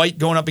 Mike White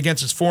going up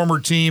against his former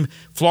team.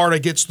 Florida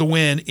gets the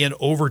win in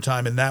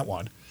overtime in that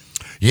one.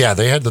 Yeah,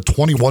 they had the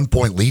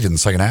 21-point lead in the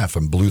second half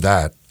and blew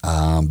that,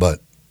 but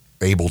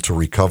able to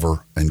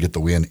recover and get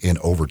the win in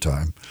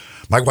overtime.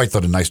 Mike White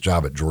did a nice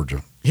job at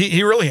Georgia.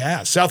 He really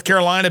has. South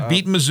Carolina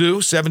beat Mizzou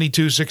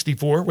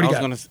 72-64. What do you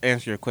got? I was going to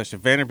answer your question.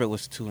 Vanderbilt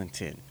was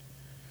 2-10.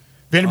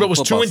 Vanderbilt was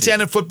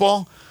 2-10 in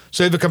football,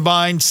 so they have a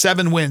combined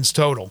 7 wins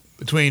total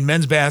between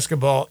men's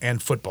basketball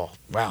and football.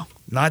 Wow,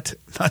 not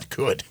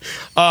good.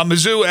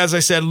 Mizzou, as I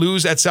said,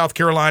 lose at South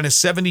Carolina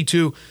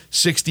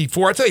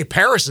 72-64. I tell you,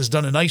 Paris has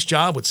done a nice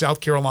job with South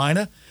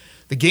Carolina.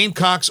 The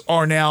Gamecocks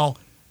are now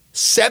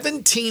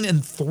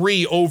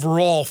 17-3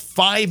 overall,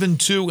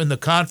 5-2 in the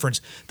conference.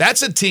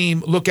 That's a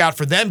team. Look out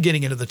for them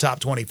getting into the top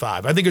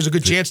 25. I think there's a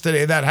good chance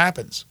today that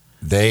happens.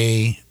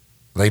 They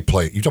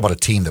play. You talk about a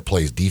team that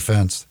plays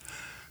defense.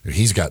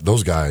 He's got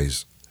those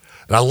guys,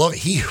 and I love.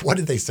 What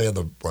did they say on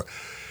the?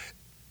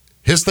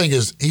 His thing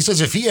is, he says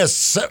if he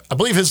has, I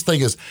believe his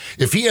thing is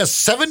if he has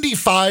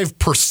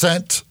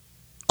 75%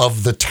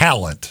 of the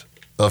talent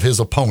of his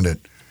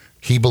opponent,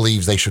 he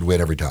believes they should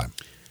win every time.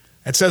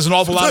 That says an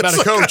awful lot about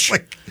a coach.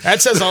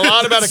 That says a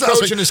lot about a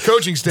coach and his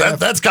coaching staff.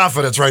 That's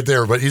confidence right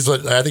there. But I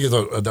think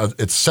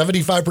it's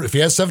 75%. If he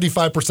has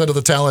 75% of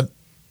the talent,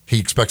 he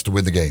expects to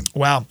win the game.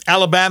 Wow.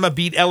 Alabama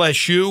beat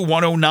LSU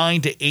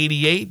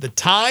 109-88. The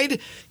Tide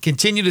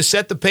continue to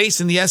set the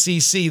pace in the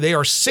SEC. They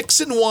are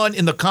 6-1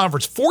 in the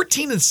conference,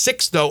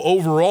 14-6 though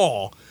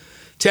overall.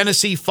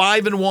 Tennessee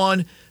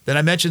 5-1. Then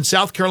I mentioned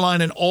South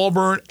Carolina and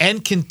Auburn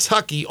and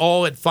Kentucky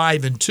all at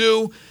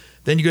 5-2.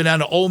 Then you go down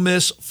to Ole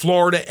Miss,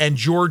 Florida, and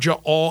Georgia,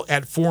 all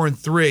at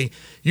 4-3.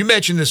 You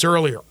mentioned this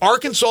earlier.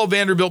 Arkansas,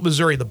 Vanderbilt,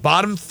 Missouri, the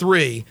bottom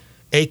 3,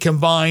 a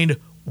combined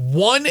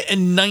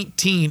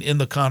 1-19 in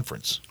the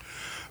conference.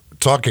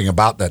 Talking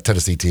about that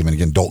Tennessee team, and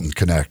again, Dalton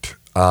Connect.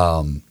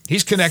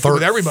 He's connected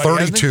with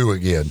everybody, 32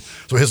 again.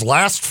 So his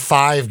last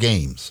 5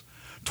 games,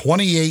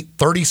 28,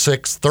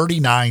 36,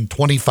 39,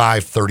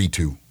 25,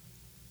 32.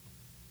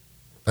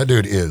 That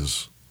dude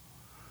is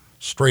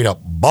straight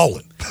up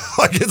balling.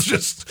 Like it's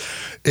just,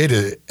 it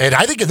is. And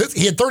I think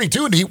he had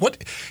 32, and he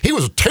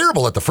was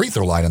terrible at the free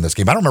throw line in this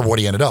game. I don't remember what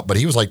he ended up, but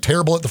he was like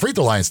terrible at the free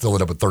throw line and still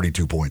ended up with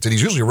 32 points. And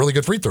he's usually a really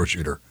good free throw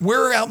shooter.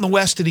 Where out in the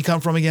West did he come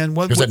from again?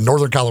 He was at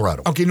Northern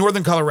Colorado. Okay,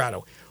 Northern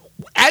Colorado.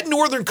 At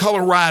Northern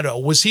Colorado,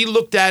 was he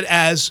looked at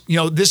as,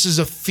 this is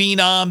a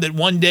phenom that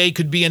one day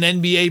could be an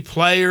NBA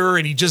player,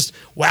 and he's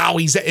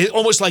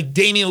almost like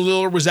Damian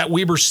Lillard was at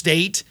Weber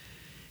State,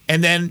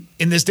 And then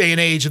in this day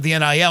and age of the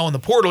NIL and the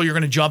portal, you're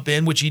going to jump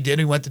in, which he did.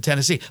 He went to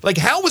Tennessee. Like,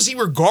 how was he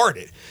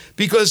regarded?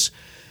 Because,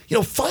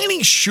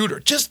 finding shooter,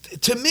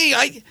 just to me,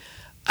 I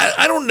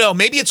don't know.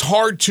 Maybe it's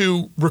hard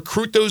to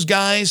recruit those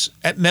guys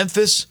at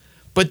Memphis,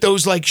 but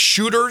those like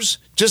shooters,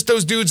 just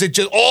those dudes that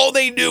just all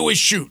they do is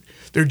shoot.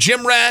 They're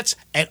gym rats,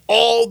 and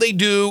all they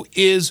do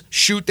is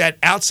shoot that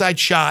outside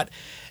shot.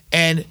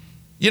 And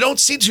you don't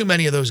see too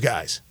many of those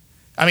guys.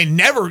 I mean,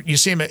 never you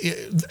see them.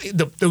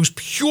 Those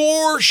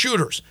pure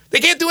shooters. They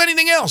can't do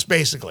anything else,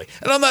 basically.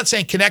 And I'm not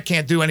saying Connect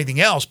can't do anything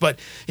else, but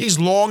he's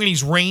long and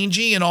he's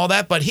rangy and all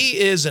that. But he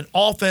is an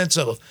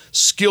offensive,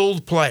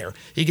 skilled player.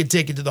 He can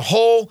take it to the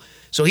hole.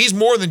 So he's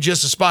more than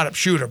just a spot-up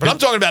shooter. But I'm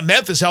talking about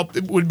Memphis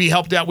would be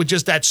helped out with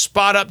just that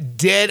spot-up,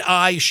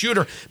 dead-eye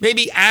shooter.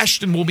 Maybe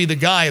Ashton will be the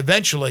guy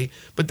eventually,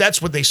 but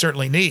that's what they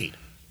certainly need.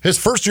 His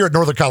first year at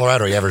Northern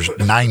Colorado, he averaged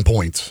 9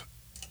 points.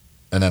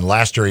 And then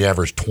last year, he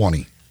averaged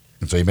 20.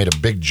 And so he made a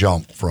big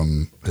jump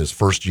from his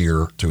first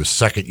year to his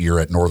second year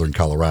at Northern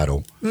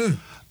Colorado.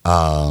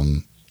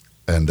 And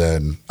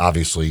then,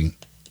 obviously,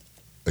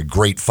 a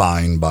great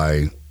find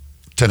by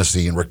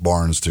Tennessee and Rick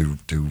Barnes to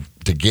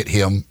get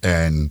him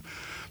and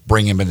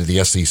bring him into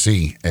the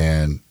SEC,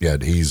 and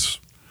he's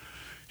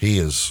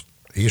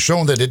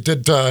shown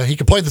that he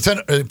can play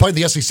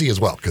the SEC as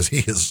well, because he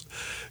is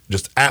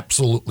just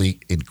absolutely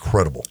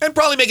incredible, and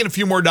probably making a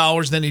few more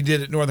dollars than he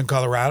did at Northern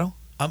Colorado.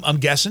 I'm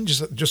guessing.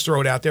 Just throw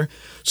it out there.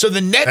 So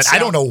the Nets. And I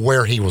don't know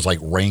where he was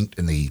ranked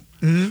in the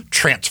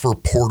transfer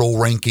portal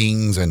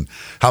rankings, and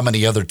how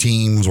many other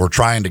teams were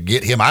trying to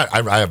get him. I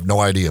have no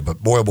idea,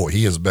 but boy, oh boy,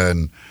 he has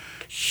been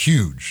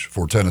huge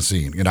for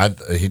Tennessee.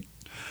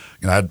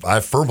 I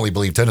firmly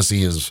believe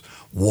Tennessee is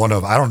one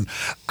of I don't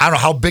know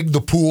how big the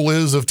pool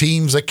is of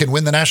teams that can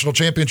win the national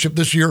championship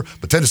this year,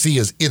 but Tennessee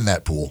is in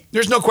that pool.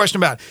 There's no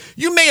question about it.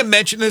 You may have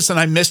mentioned this and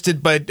I missed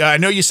it, but I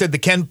know you said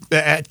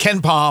at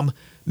Ken Palm,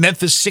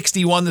 Memphis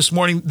 61 this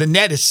morning. The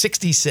net is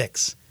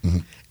 66,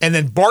 and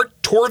then Bart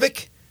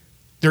Torvik,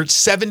 they're at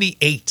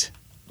 78.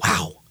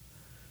 Wow,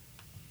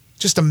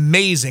 just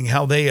amazing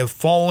how they have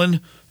fallen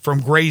from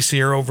grace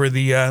here over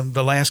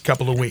the last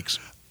couple of weeks.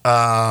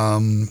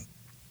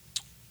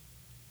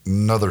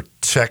 Another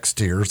text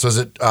here says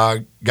it,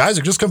 guys,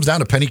 it just comes down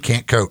to Penny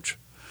can't coach.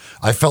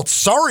 I felt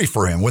sorry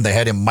for him when they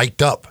had him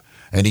mic'd up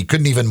and he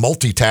couldn't even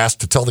multitask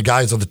to tell the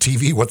guys on the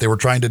TV what they were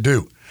trying to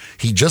do.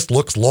 He just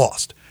looks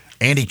lost.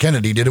 Andy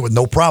Kennedy did it with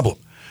no problem.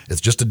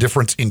 It's just a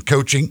difference in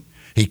coaching.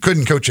 He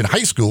couldn't coach in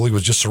high school. He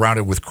was just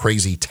surrounded with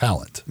crazy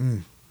talent.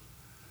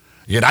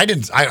 Yeah,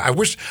 I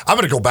wish I'm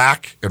going to go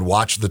back and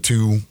watch the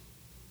 2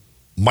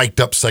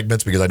 mic'd up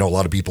segments, because I know a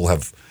lot of people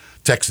have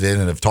texted in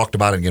and have talked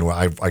about it. Again,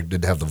 I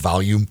didn't have the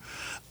volume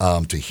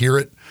to hear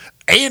it.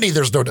 Andy, the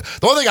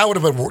only thing I would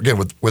have been, again,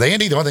 with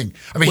Andy, the only thing,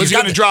 I mean, he's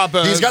got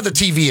the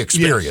TV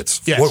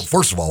experience, yes. Well,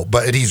 first of all,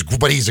 but he's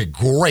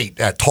great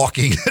at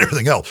talking and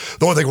everything else.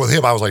 The only thing with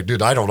him, I was like,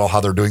 dude, I don't know how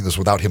they're doing this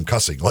without him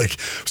cussing.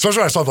 Especially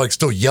when I saw him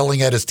still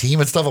yelling at his team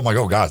and stuff. I'm like,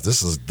 oh gosh,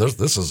 this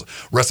is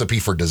recipe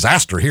for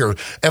disaster here.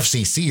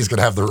 FCC is going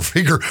to have their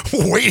finger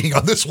waiting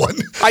on this one.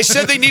 I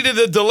said they needed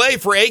a delay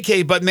for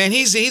AK, but man,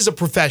 he's a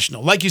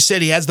professional. Like you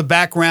said, he has the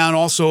background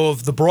also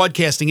of the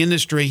broadcasting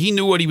industry. He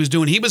knew what he was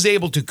doing. He was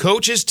able to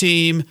coach his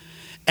team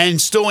and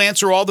still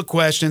answer all the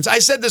questions. I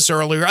said this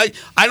earlier.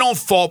 I don't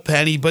fault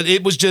Penny, but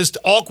it was just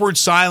awkward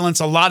silence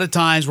a lot of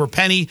times where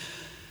Penny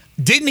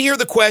didn't hear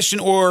the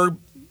question or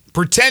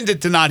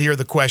pretended to not hear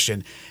the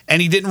question,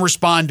 and he didn't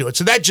respond to it.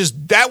 So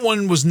that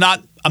one was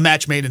not a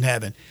match made in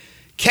heaven.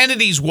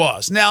 Kennedy's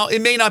was. Now,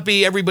 it may not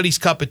be everybody's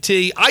cup of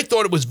tea. I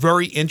thought it was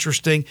very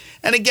interesting.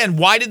 And again,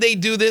 why did they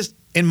do this?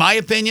 In my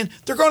opinion,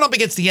 they're going up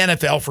against the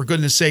NFL, for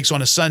goodness sakes,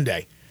 on a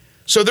Sunday.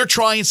 So they're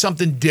trying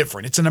something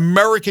different. It's an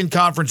American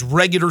Conference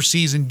regular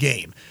season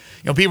game.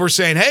 People are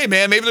saying, hey,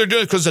 man, maybe they're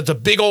doing it because it's a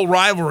big old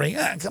rivalry.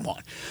 Come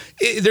on.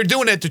 They're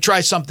doing it to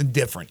try something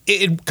different.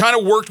 It kind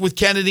of worked with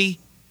Kennedy.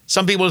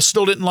 Some people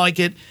still didn't like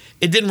it.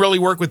 It didn't really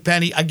work with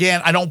Penny.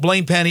 Again, I don't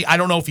blame Penny. I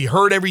don't know if he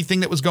heard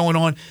everything that was going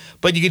on,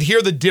 but you could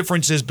hear the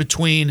differences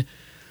between,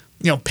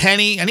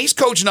 Penny, and he's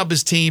coaching up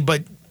his team,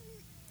 but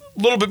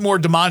a little bit more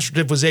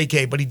demonstrative was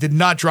AK, but he did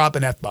not drop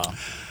an F-bomb.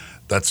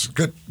 That's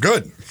good.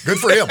 Good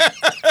for him.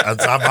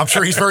 I'm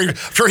sure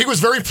he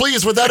was very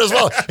pleased with that as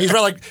well. He's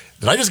probably like,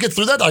 did I just get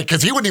through that?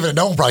 Because he wouldn't even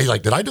know. Probably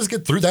like, did I just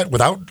get through that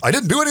I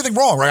didn't do anything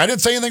wrong, right? I didn't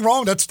say anything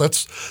wrong. That's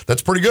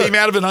pretty good. Came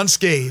out of it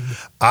unscathed.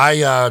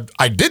 I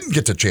didn't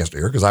get the chance to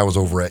hear because I was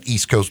over at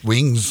East Coast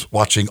Wings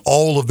watching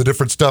all of the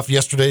different stuff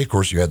yesterday. Of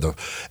course, you had the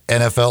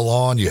NFL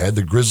on, you had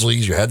the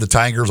Grizzlies, you had the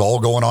Tigers all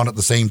going on at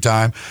the same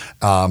time.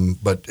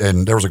 But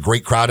there was a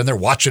great crowd in there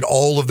watching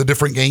all of the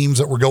different games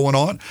that were going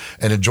on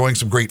and enjoying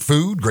some great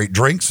food, great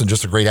drinks, and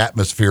just a great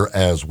atmosphere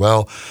as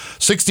well.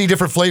 60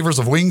 different flavors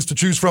of wings to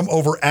choose from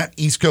over at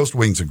East Coast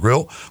Wings and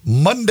Grill.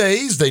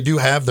 Mondays, they do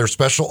have their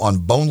special on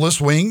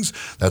boneless wings.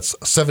 That's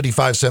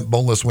 75-cent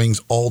boneless wings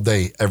all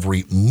day,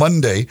 every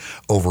Monday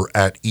over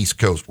at East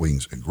Coast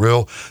Wings and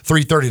Grill.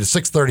 3:30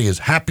 to 6:30 is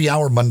happy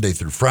hour Monday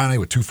through Friday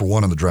with 2 for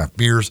 $1 on the draft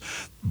beers.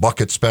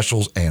 bucket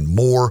specials, and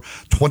more.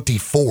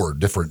 24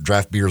 different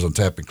draft beers on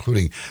tap,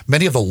 including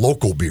many of the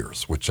local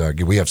beers, which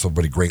we have so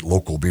many great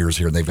local beers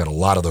here, and they've got a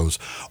lot of those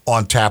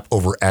on tap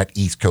over at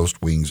East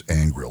Coast Wings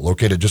and Grill.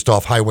 Located just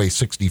off Highway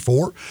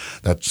 64.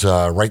 That's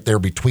right there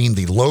between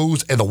the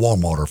Lowe's and the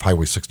Walmart of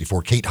Highway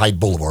 64. Kate Hyde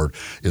Boulevard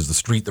is the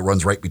street that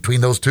runs right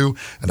between those two,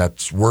 and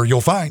that's where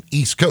you'll find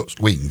East Coast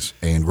Wings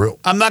and Grill.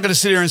 I'm not going to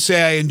sit here and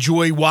say I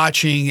enjoy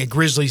watching a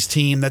Grizzlies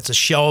team that's a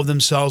shell of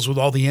themselves with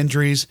all the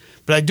injuries,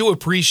 but I do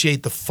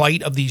appreciate the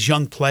fight of these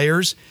young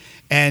players,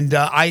 and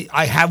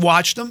I have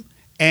watched them,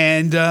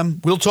 and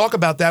we'll talk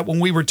about that when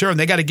we return.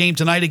 They got a game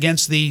tonight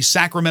against the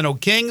Sacramento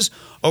Kings,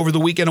 over the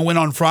weekend a win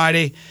on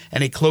Friday,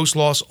 and a close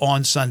loss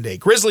on Sunday.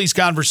 Grizzlies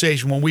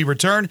conversation when we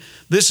return.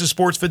 This is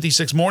Sports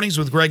 56 Mornings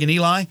with Greg and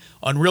Eli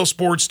on Real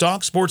Sports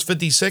Talk, Sports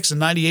 56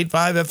 and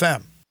 98.5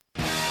 FM.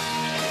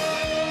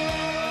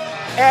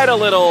 Add a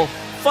little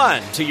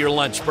fun to your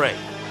lunch break.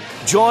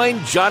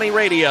 Join Johnny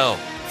Radio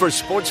for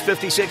Sports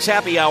 56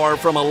 Happy Hour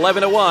from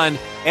 11 to 1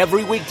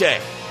 every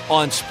weekday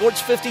on Sports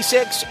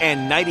 56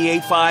 and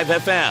 98.5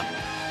 FM.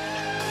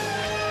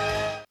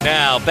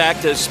 Now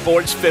back to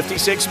Sports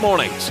 56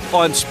 Mornings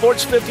on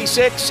Sports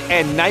 56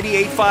 and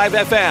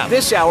 98.5 FM.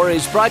 This hour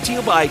is brought to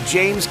you by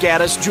James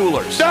Gaddis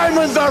Jewelers.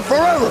 Diamonds are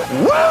forever.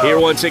 Woo! Here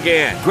once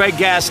again, Greg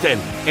Gaston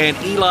and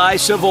Eli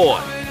Savoy.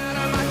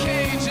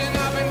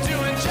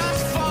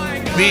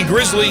 The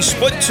Grizzlies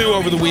split 2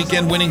 over the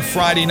weekend, winning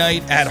Friday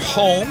night at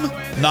home,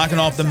 knocking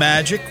off the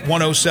Magic,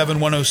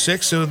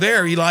 107-106. So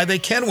there, Eli, they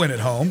can win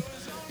at home.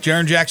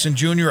 Jaren Jackson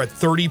Jr. at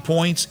 30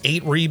 points,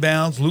 8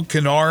 rebounds. Luke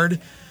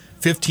Kennard,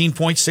 15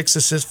 points, 6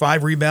 assists,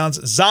 5 rebounds.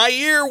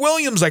 Zaire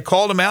Williams, I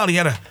called him out. He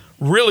had a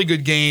really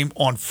good game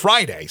on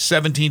Friday,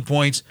 17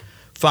 points,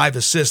 5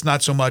 assists.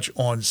 Not so much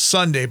on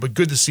Sunday, but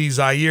good to see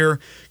Zaire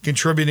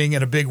contributing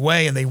in a big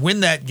way. And they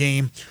win that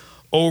game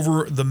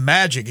over the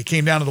Magic. It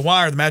came down to the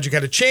wire. The Magic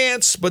had a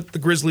chance, but the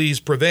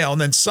Grizzlies prevail.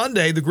 And then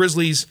Sunday, the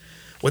Grizzlies,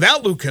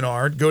 without Luke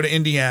Kennard, go to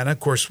Indiana,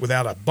 of course,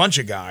 without a bunch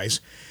of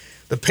guys.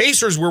 The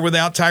Pacers were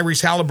without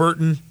Tyrese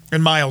Halliburton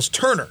and Miles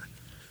Turner.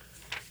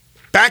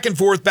 Back and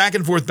forth, back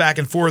and forth, back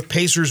and forth.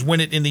 Pacers win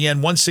it in the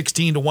end,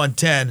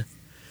 116-110.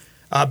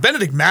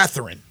 Benedict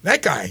Mathurin,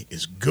 that guy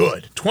is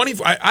good.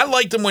 I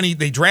liked him when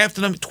they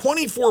drafted him.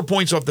 24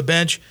 points off the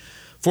bench.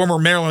 Former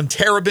Maryland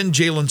Terrapin,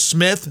 Jalen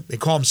Smith, they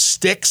call him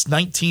Sticks,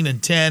 19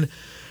 and 10.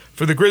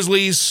 For the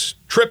Grizzlies,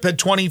 Tripp had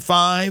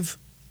 25.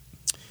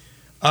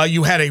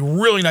 You had a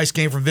really nice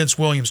game from Vince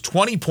Williams,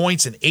 20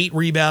 points and 8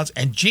 rebounds.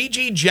 And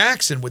G.G.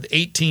 Jackson with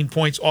 18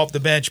 points off the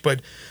bench, but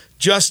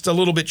just a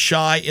little bit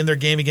shy in their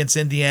game against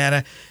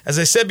Indiana. As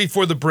I said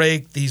before the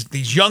break,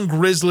 these young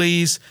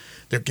Grizzlies,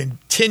 they're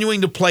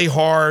continuing to play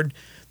hard.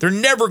 They're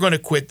never going to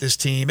quit this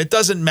team. It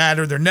doesn't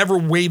matter. They're never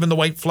waving the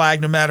white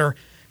flag no matter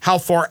how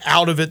far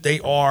out of it they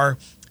are.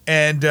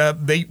 And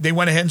they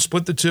went ahead and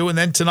split the 2. And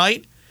then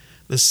tonight,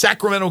 the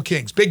Sacramento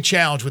Kings. Big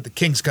challenge with the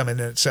Kings coming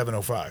in at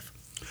 7:05.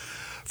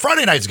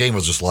 Friday night's game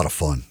was just a lot of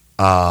fun.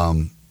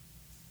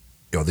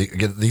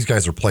 These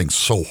guys are playing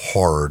so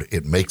hard,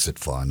 it makes it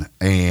fun.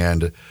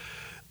 And,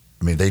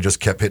 I mean, they just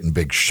kept hitting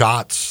big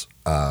shots.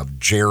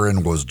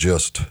 Jaren was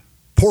just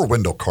poor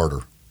Wendell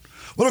Carter.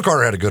 Wendell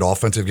Carter had a good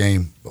offensive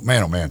game, but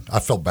man, oh man, I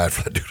felt bad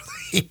for that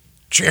dude.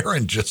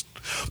 Jaren just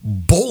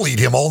bullied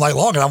him all night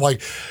long. And I'm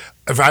like,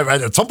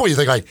 at some point you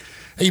think like,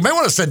 hey, you might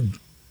want to send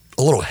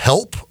a little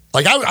help.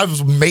 Like I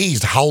was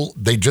amazed how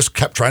they just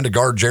kept trying to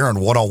guard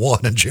Jaren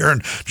one-on-one, and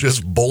Jaren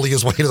just bully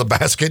his way to the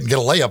basket and get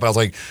a layup. I was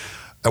like,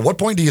 at what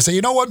point do you say, you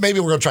know what, maybe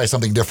we're going to try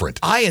something different?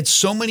 I had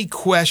so many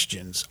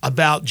questions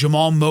about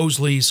Jamal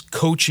Mosley's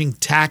coaching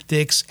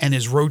tactics and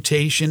his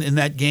rotation in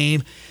that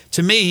game.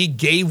 To me, he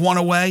gave one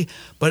away,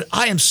 but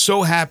I am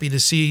so happy to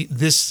see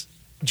this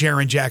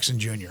Jaren Jackson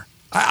Jr.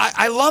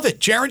 I love it.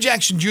 Jaren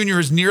Jackson Jr.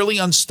 is nearly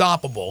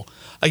unstoppable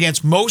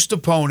against most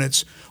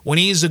opponents when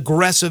he's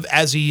aggressive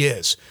as he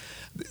is.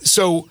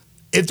 So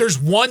if there's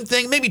one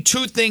thing, maybe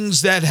two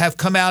things that have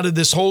come out of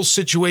this whole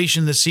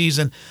situation this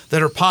season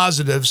that are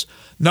positives.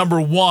 Number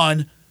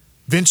one,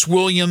 Vince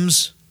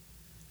Williams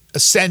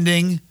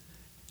ascending,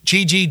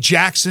 G.G.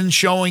 Jackson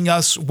showing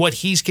us what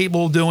he's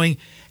capable of doing,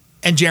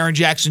 and Jaren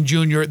Jackson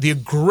Jr., the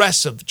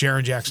aggressive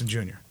Jaren Jackson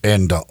Jr.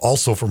 And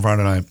also from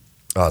Friday night,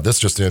 this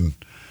just in,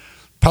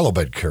 Paolo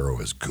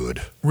Banchero is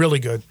good. Really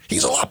good.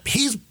 He's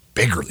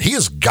bigger.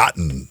 He's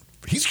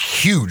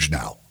huge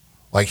now.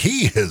 Like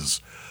he is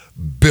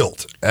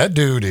built. That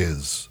dude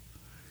he's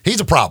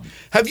a problem.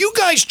 Have you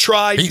guys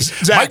tried?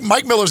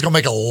 Mike Miller's going to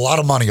make a lot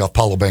of money off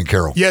Paolo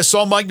Banchero. Yeah,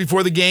 saw Mike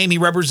before the game. He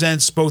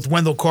represents both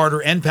Wendell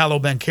Carter and Paolo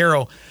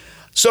Banchero.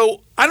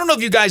 So I don't know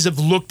if you guys have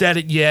looked at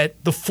it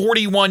yet. The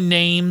 41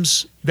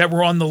 names that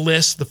were on the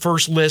list, the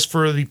first list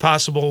for the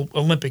possible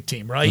Olympic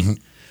team, right?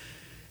 Mm-hmm.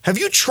 Have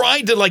you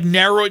tried to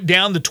narrow it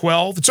down to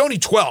 12? It's only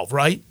 12,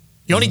 right?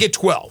 You only get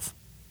 12.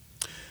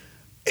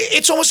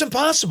 It's almost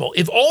impossible.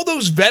 If all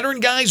those veteran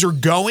guys are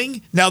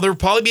going, now there'll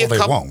probably be a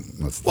couple.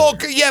 They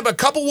won't. Yeah, but a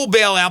couple will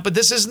bail out. But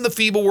this isn't the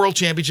FIBA World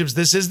Championships.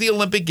 This is the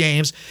Olympic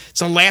Games.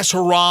 It's a last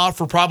hurrah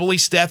for probably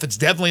Steph. It's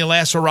definitely a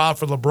last hurrah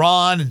for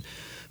LeBron and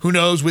who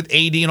knows with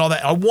AD and all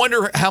that. I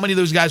wonder how many of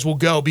those guys will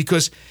go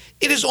because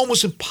it is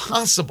almost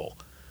impossible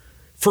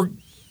for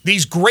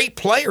these great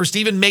players to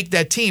even make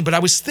that team. But I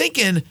was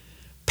thinking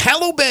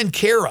Paolo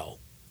Banchero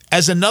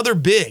as another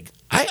big,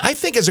 I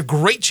think has a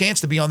great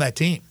chance to be on that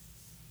team.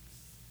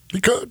 He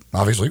could.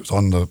 Obviously, he was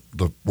on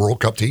the World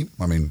Cup team.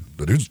 I mean,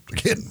 the dude's,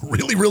 again,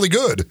 really, really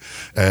good.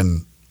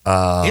 And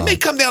it may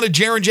come down to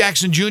Jaren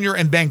Jackson Jr.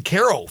 and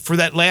Banchero for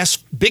that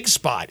last big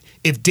spot.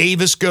 If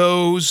Davis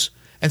goes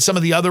and some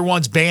of the other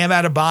ones, Bam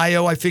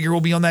Adebayo, I figure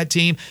will be on that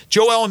team.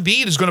 Joel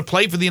Embiid is going to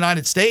play for the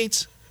United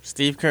States.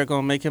 Steve Kerr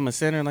going to make him a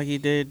center like he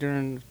did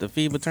during the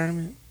FIBA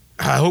tournament?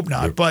 I hope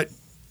not. But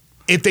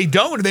if they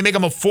don't, if they make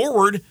him a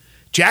forward,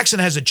 Jackson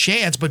has a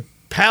chance. But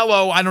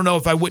Paolo, I don't know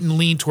if I wouldn't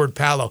lean toward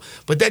Paolo.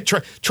 But that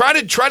try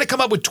to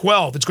come up with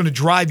 12. It's going to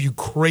drive you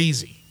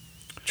crazy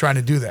trying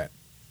to do that.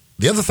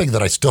 The other thing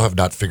that I still have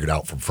not figured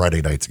out from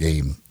Friday night's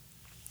game,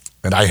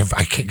 and I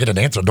can't get an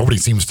answer. Nobody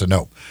seems to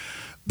know.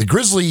 The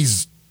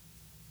Grizzlies,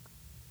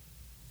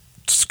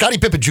 Scottie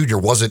Pippen Jr.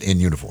 wasn't in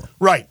uniform.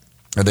 Right.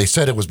 And they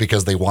said it was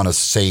because they want to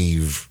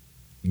save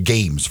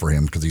games for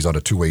him because he's on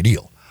a two-way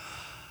deal.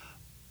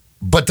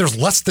 But there's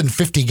less than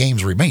 50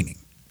 games remaining.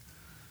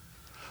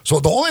 So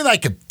the only thing I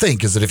could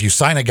think is that if you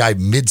sign a guy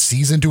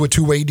mid-season to a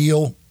two-way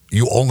deal,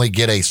 you only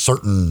get a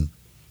certain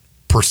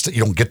percent.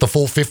 You don't get the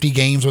full 50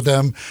 games with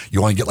them.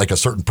 You only get like a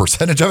certain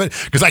percentage of it.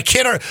 Because I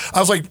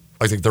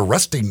think they're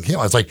resting him.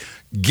 I was like,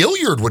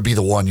 Gilliard would be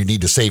the one you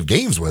need to save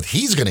games with.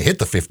 He's going to hit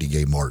the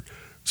 50-game mark.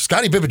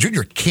 Scottie Pippen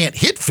Jr. can't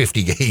hit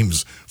 50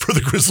 games for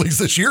the Grizzlies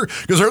this year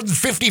because there isn't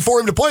 50 for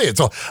him to play it.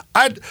 So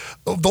I've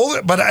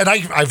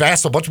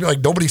asked a bunch of people,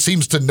 like nobody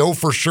seems to know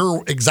for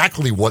sure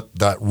exactly what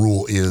that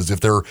rule is.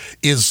 If there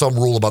is some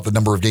rule about the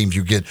number of games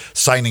you get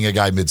signing a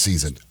guy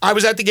midseason. I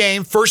was at the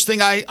game. First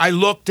thing I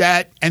looked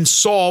at and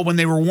saw when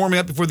they were warming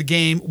up before the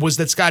game was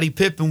that Scottie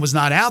Pippen was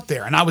not out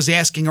there. And I was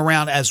asking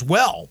around as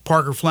well.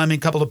 Parker Fleming,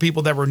 a couple of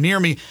people that were near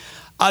me.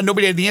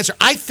 Nobody had the answer.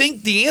 I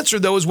think the answer,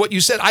 though, is what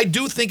you said. I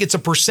do think it's a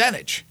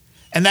percentage,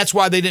 and that's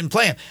why they didn't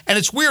play him. And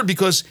it's weird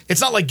because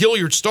it's not like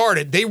Gilliard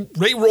started.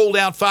 They rolled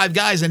out 5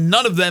 guys, and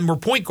none of them were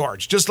point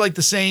guards, just like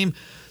the same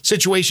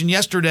situation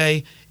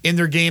yesterday in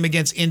their game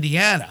against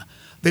Indiana.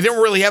 They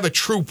didn't really have a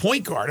true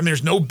point guard. I mean,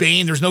 there's no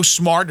Bane, there's no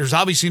Smart, there's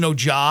obviously no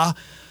Ja.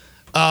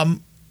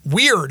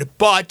 Weird,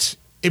 but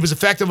it was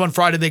effective on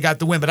Friday. They got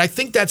the win. But I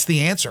think that's the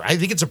answer. I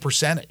think it's a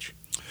percentage.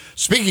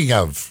 Speaking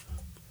of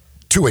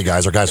two-way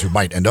guys or guys who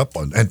might end up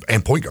on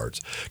and point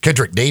guards.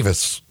 Kendrick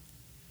Davis,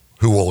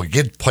 who will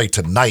again play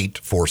tonight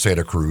for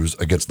Santa Cruz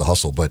against the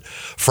Hustle, but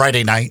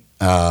Friday night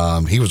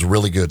he was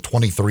really good,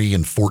 23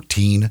 and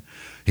 14.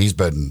 He's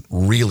been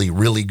really,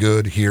 really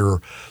good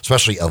here,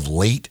 especially of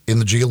late in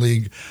the G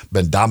League.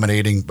 Been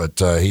dominating, but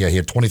he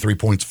had 23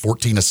 points,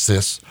 14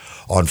 assists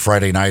on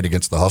Friday night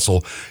against the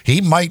Hustle.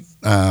 He might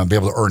be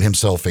able to earn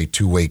himself a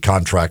two-way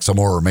contract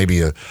somewhere, or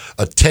maybe a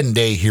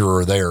 10-day here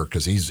or there,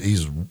 because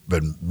he's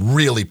been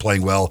really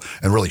playing well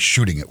and really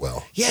shooting it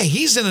well. Yeah,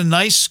 he's in a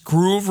nice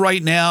groove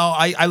right now.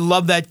 I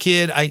love that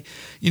kid.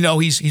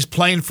 He's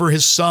playing for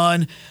his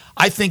son.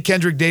 I think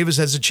Kendrick Davis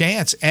has a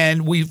chance,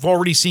 and we've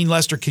already seen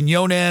Lester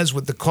Quinones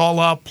with the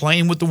call-up,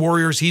 playing with the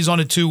Warriors. He's on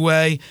a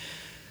two-way.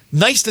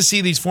 Nice to see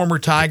these former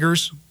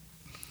Tigers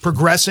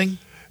progressing.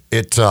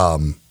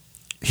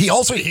 He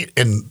also,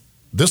 and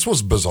this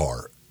was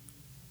bizarre,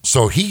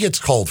 so he gets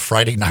called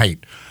Friday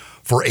night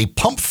for a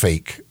pump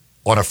fake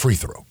on a free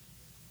throw.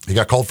 He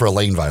got called for a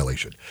lane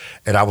violation,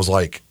 and I was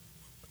like,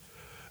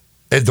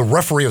 and the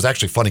referee, was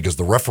actually funny because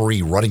the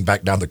referee running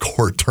back down the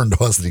court turned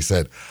to us and he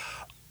said,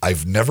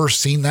 I've never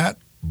seen that,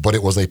 but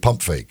it was a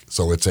pump fake,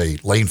 so it's a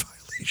lane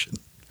violation.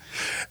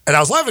 And I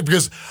was laughing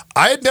because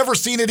I had never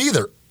seen it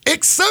either,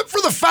 except for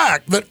the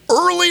fact that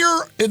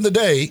earlier in the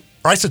day,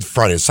 or I said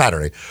Friday,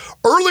 Saturday,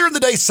 earlier in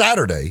the day,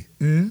 Saturday,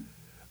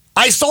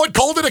 I saw it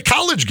called in a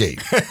college game.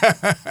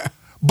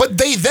 But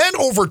they then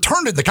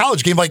overturned it in the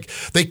college game. Like,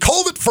 they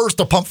called it first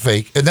a pump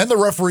fake, and then the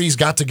referees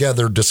got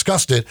together,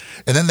 discussed it,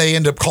 and then they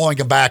ended up calling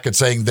him back and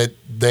saying that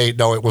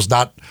it was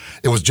not,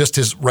 it was just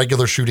his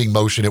regular shooting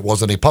motion. It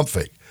wasn't a pump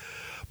fake.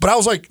 But I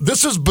was like,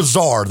 this is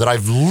bizarre that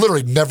I've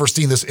literally never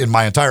seen this in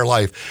my entire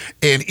life.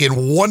 And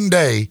in one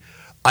day,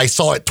 I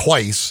saw it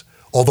twice,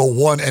 although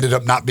one ended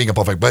up not being a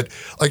pump fake. But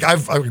like,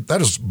 that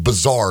is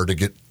bizarre to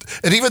get.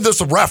 And even this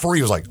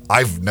referee was like,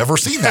 I've never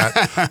seen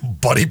that,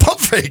 but he pump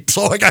faked.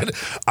 So I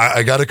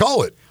got to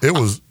call it. It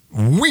was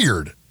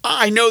weird.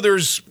 I know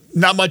there's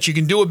not much you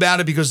can do about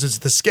it because it's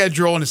the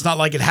schedule and it's not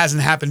like it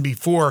hasn't happened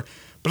before.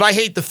 But I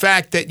hate the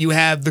fact that you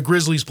have the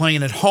Grizzlies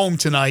playing at home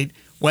tonight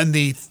when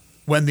the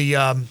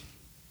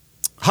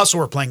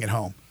Hustle are playing at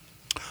home.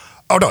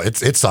 Oh no,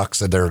 it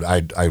sucks. And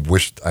I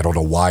wish, I don't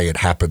know why it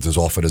happens as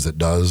often as it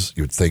does.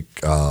 You would think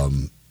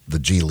the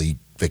G League,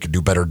 they could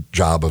do better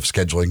job of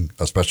scheduling,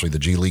 especially the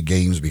G League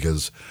games,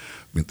 because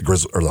the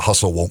Grizzlies or the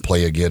Hustle won't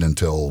play again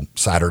until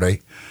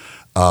Saturday.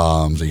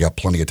 So you got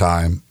plenty of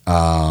time.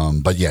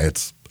 But yeah,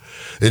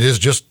 it is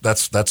just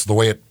that's the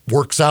way it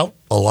works out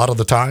a lot of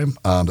the time.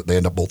 That they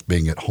end up both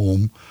being at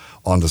home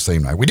on the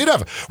same night. We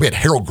had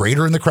Harold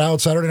Grader in the crowd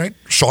Saturday night.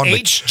 Sean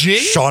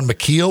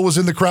McKeel was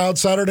in the crowd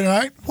Saturday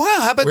night. Wow,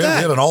 how about that?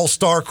 We had an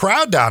all-star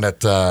crowd down at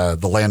the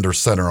Landers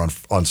Center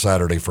on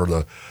Saturday for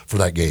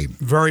that game.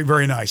 Very,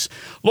 very nice.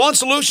 Lawn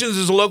Solutions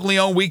is a locally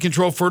owned weed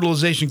control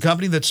fertilization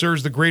company that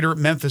serves the greater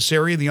Memphis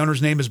area. The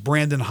owner's name is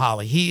Brandon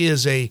Holly. He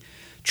is a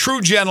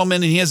true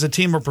gentleman, and he has a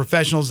team of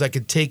professionals that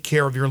can take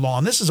care of your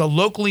lawn. This is a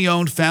locally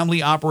owned,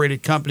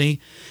 family-operated company.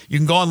 You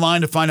can go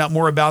online to find out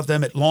more about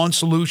them at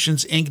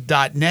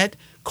lawnsolutionsinc.net.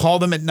 Call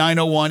them at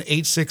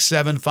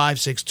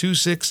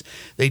 901-867-5626.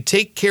 They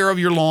take care of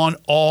your lawn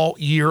all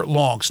year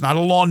long. It's not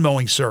a lawn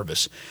mowing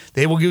service.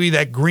 They will give you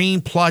that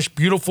green, plush,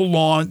 beautiful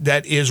lawn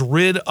that is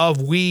rid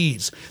of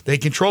weeds. They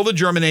control the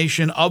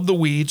germination of the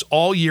weeds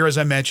all year, as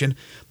I mentioned,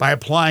 by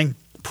applying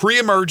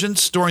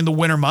pre-emergence during the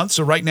winter months.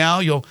 So right now,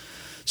 you'll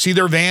see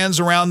their vans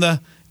around the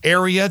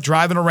area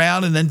driving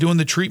around and then doing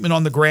the treatment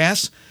on the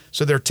grass.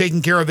 So they're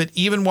taking care of it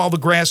even while the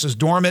grass is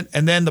dormant,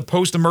 and then the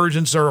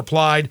post-emergence are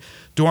applied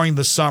during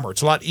the summer.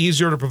 It's a lot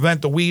easier to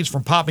prevent the weeds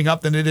from popping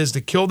up than it is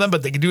to kill them,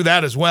 but they can do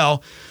that as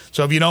well.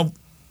 So if you don't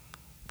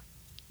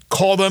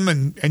call them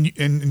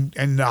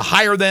and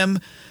hire them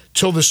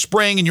till the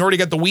spring and you already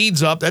got the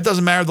weeds up, that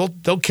doesn't matter.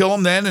 They'll kill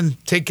them then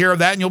and take care of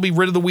that, and you'll be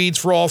rid of the weeds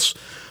for all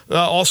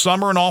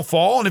summer and all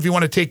fall. And if you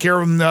want to take care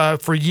of them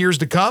for years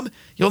to come,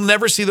 you'll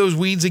never see those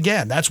weeds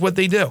again. That's what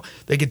they do.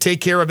 They can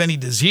take care of any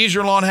disease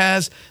your lawn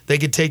has. They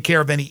can take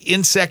care of any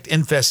insect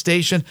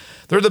infestation.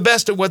 They're the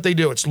best at what they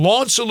do. It's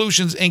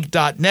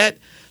lawnsolutionsinc.net,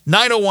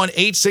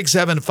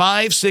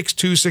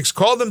 901-867-5626.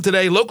 Call them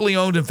today, locally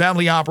owned and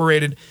family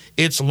operated.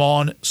 It's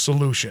Lawn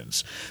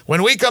Solutions.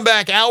 When we come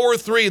back, hour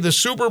 3, the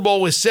Super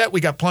Bowl is set. We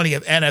got plenty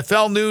of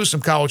NFL news,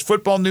 some college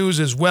football news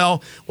as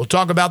well. We'll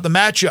talk about the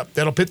matchup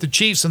that'll pit the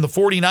Chiefs and the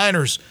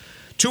 49ers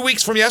 2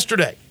 weeks from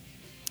yesterday.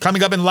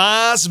 Coming up in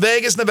Las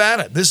Vegas,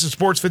 Nevada. This is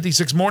Sports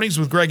 56 Mornings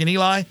with Greg and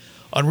Eli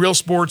on Real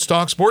Sports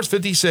Talk, Sports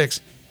 56,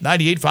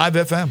 98.5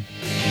 FM.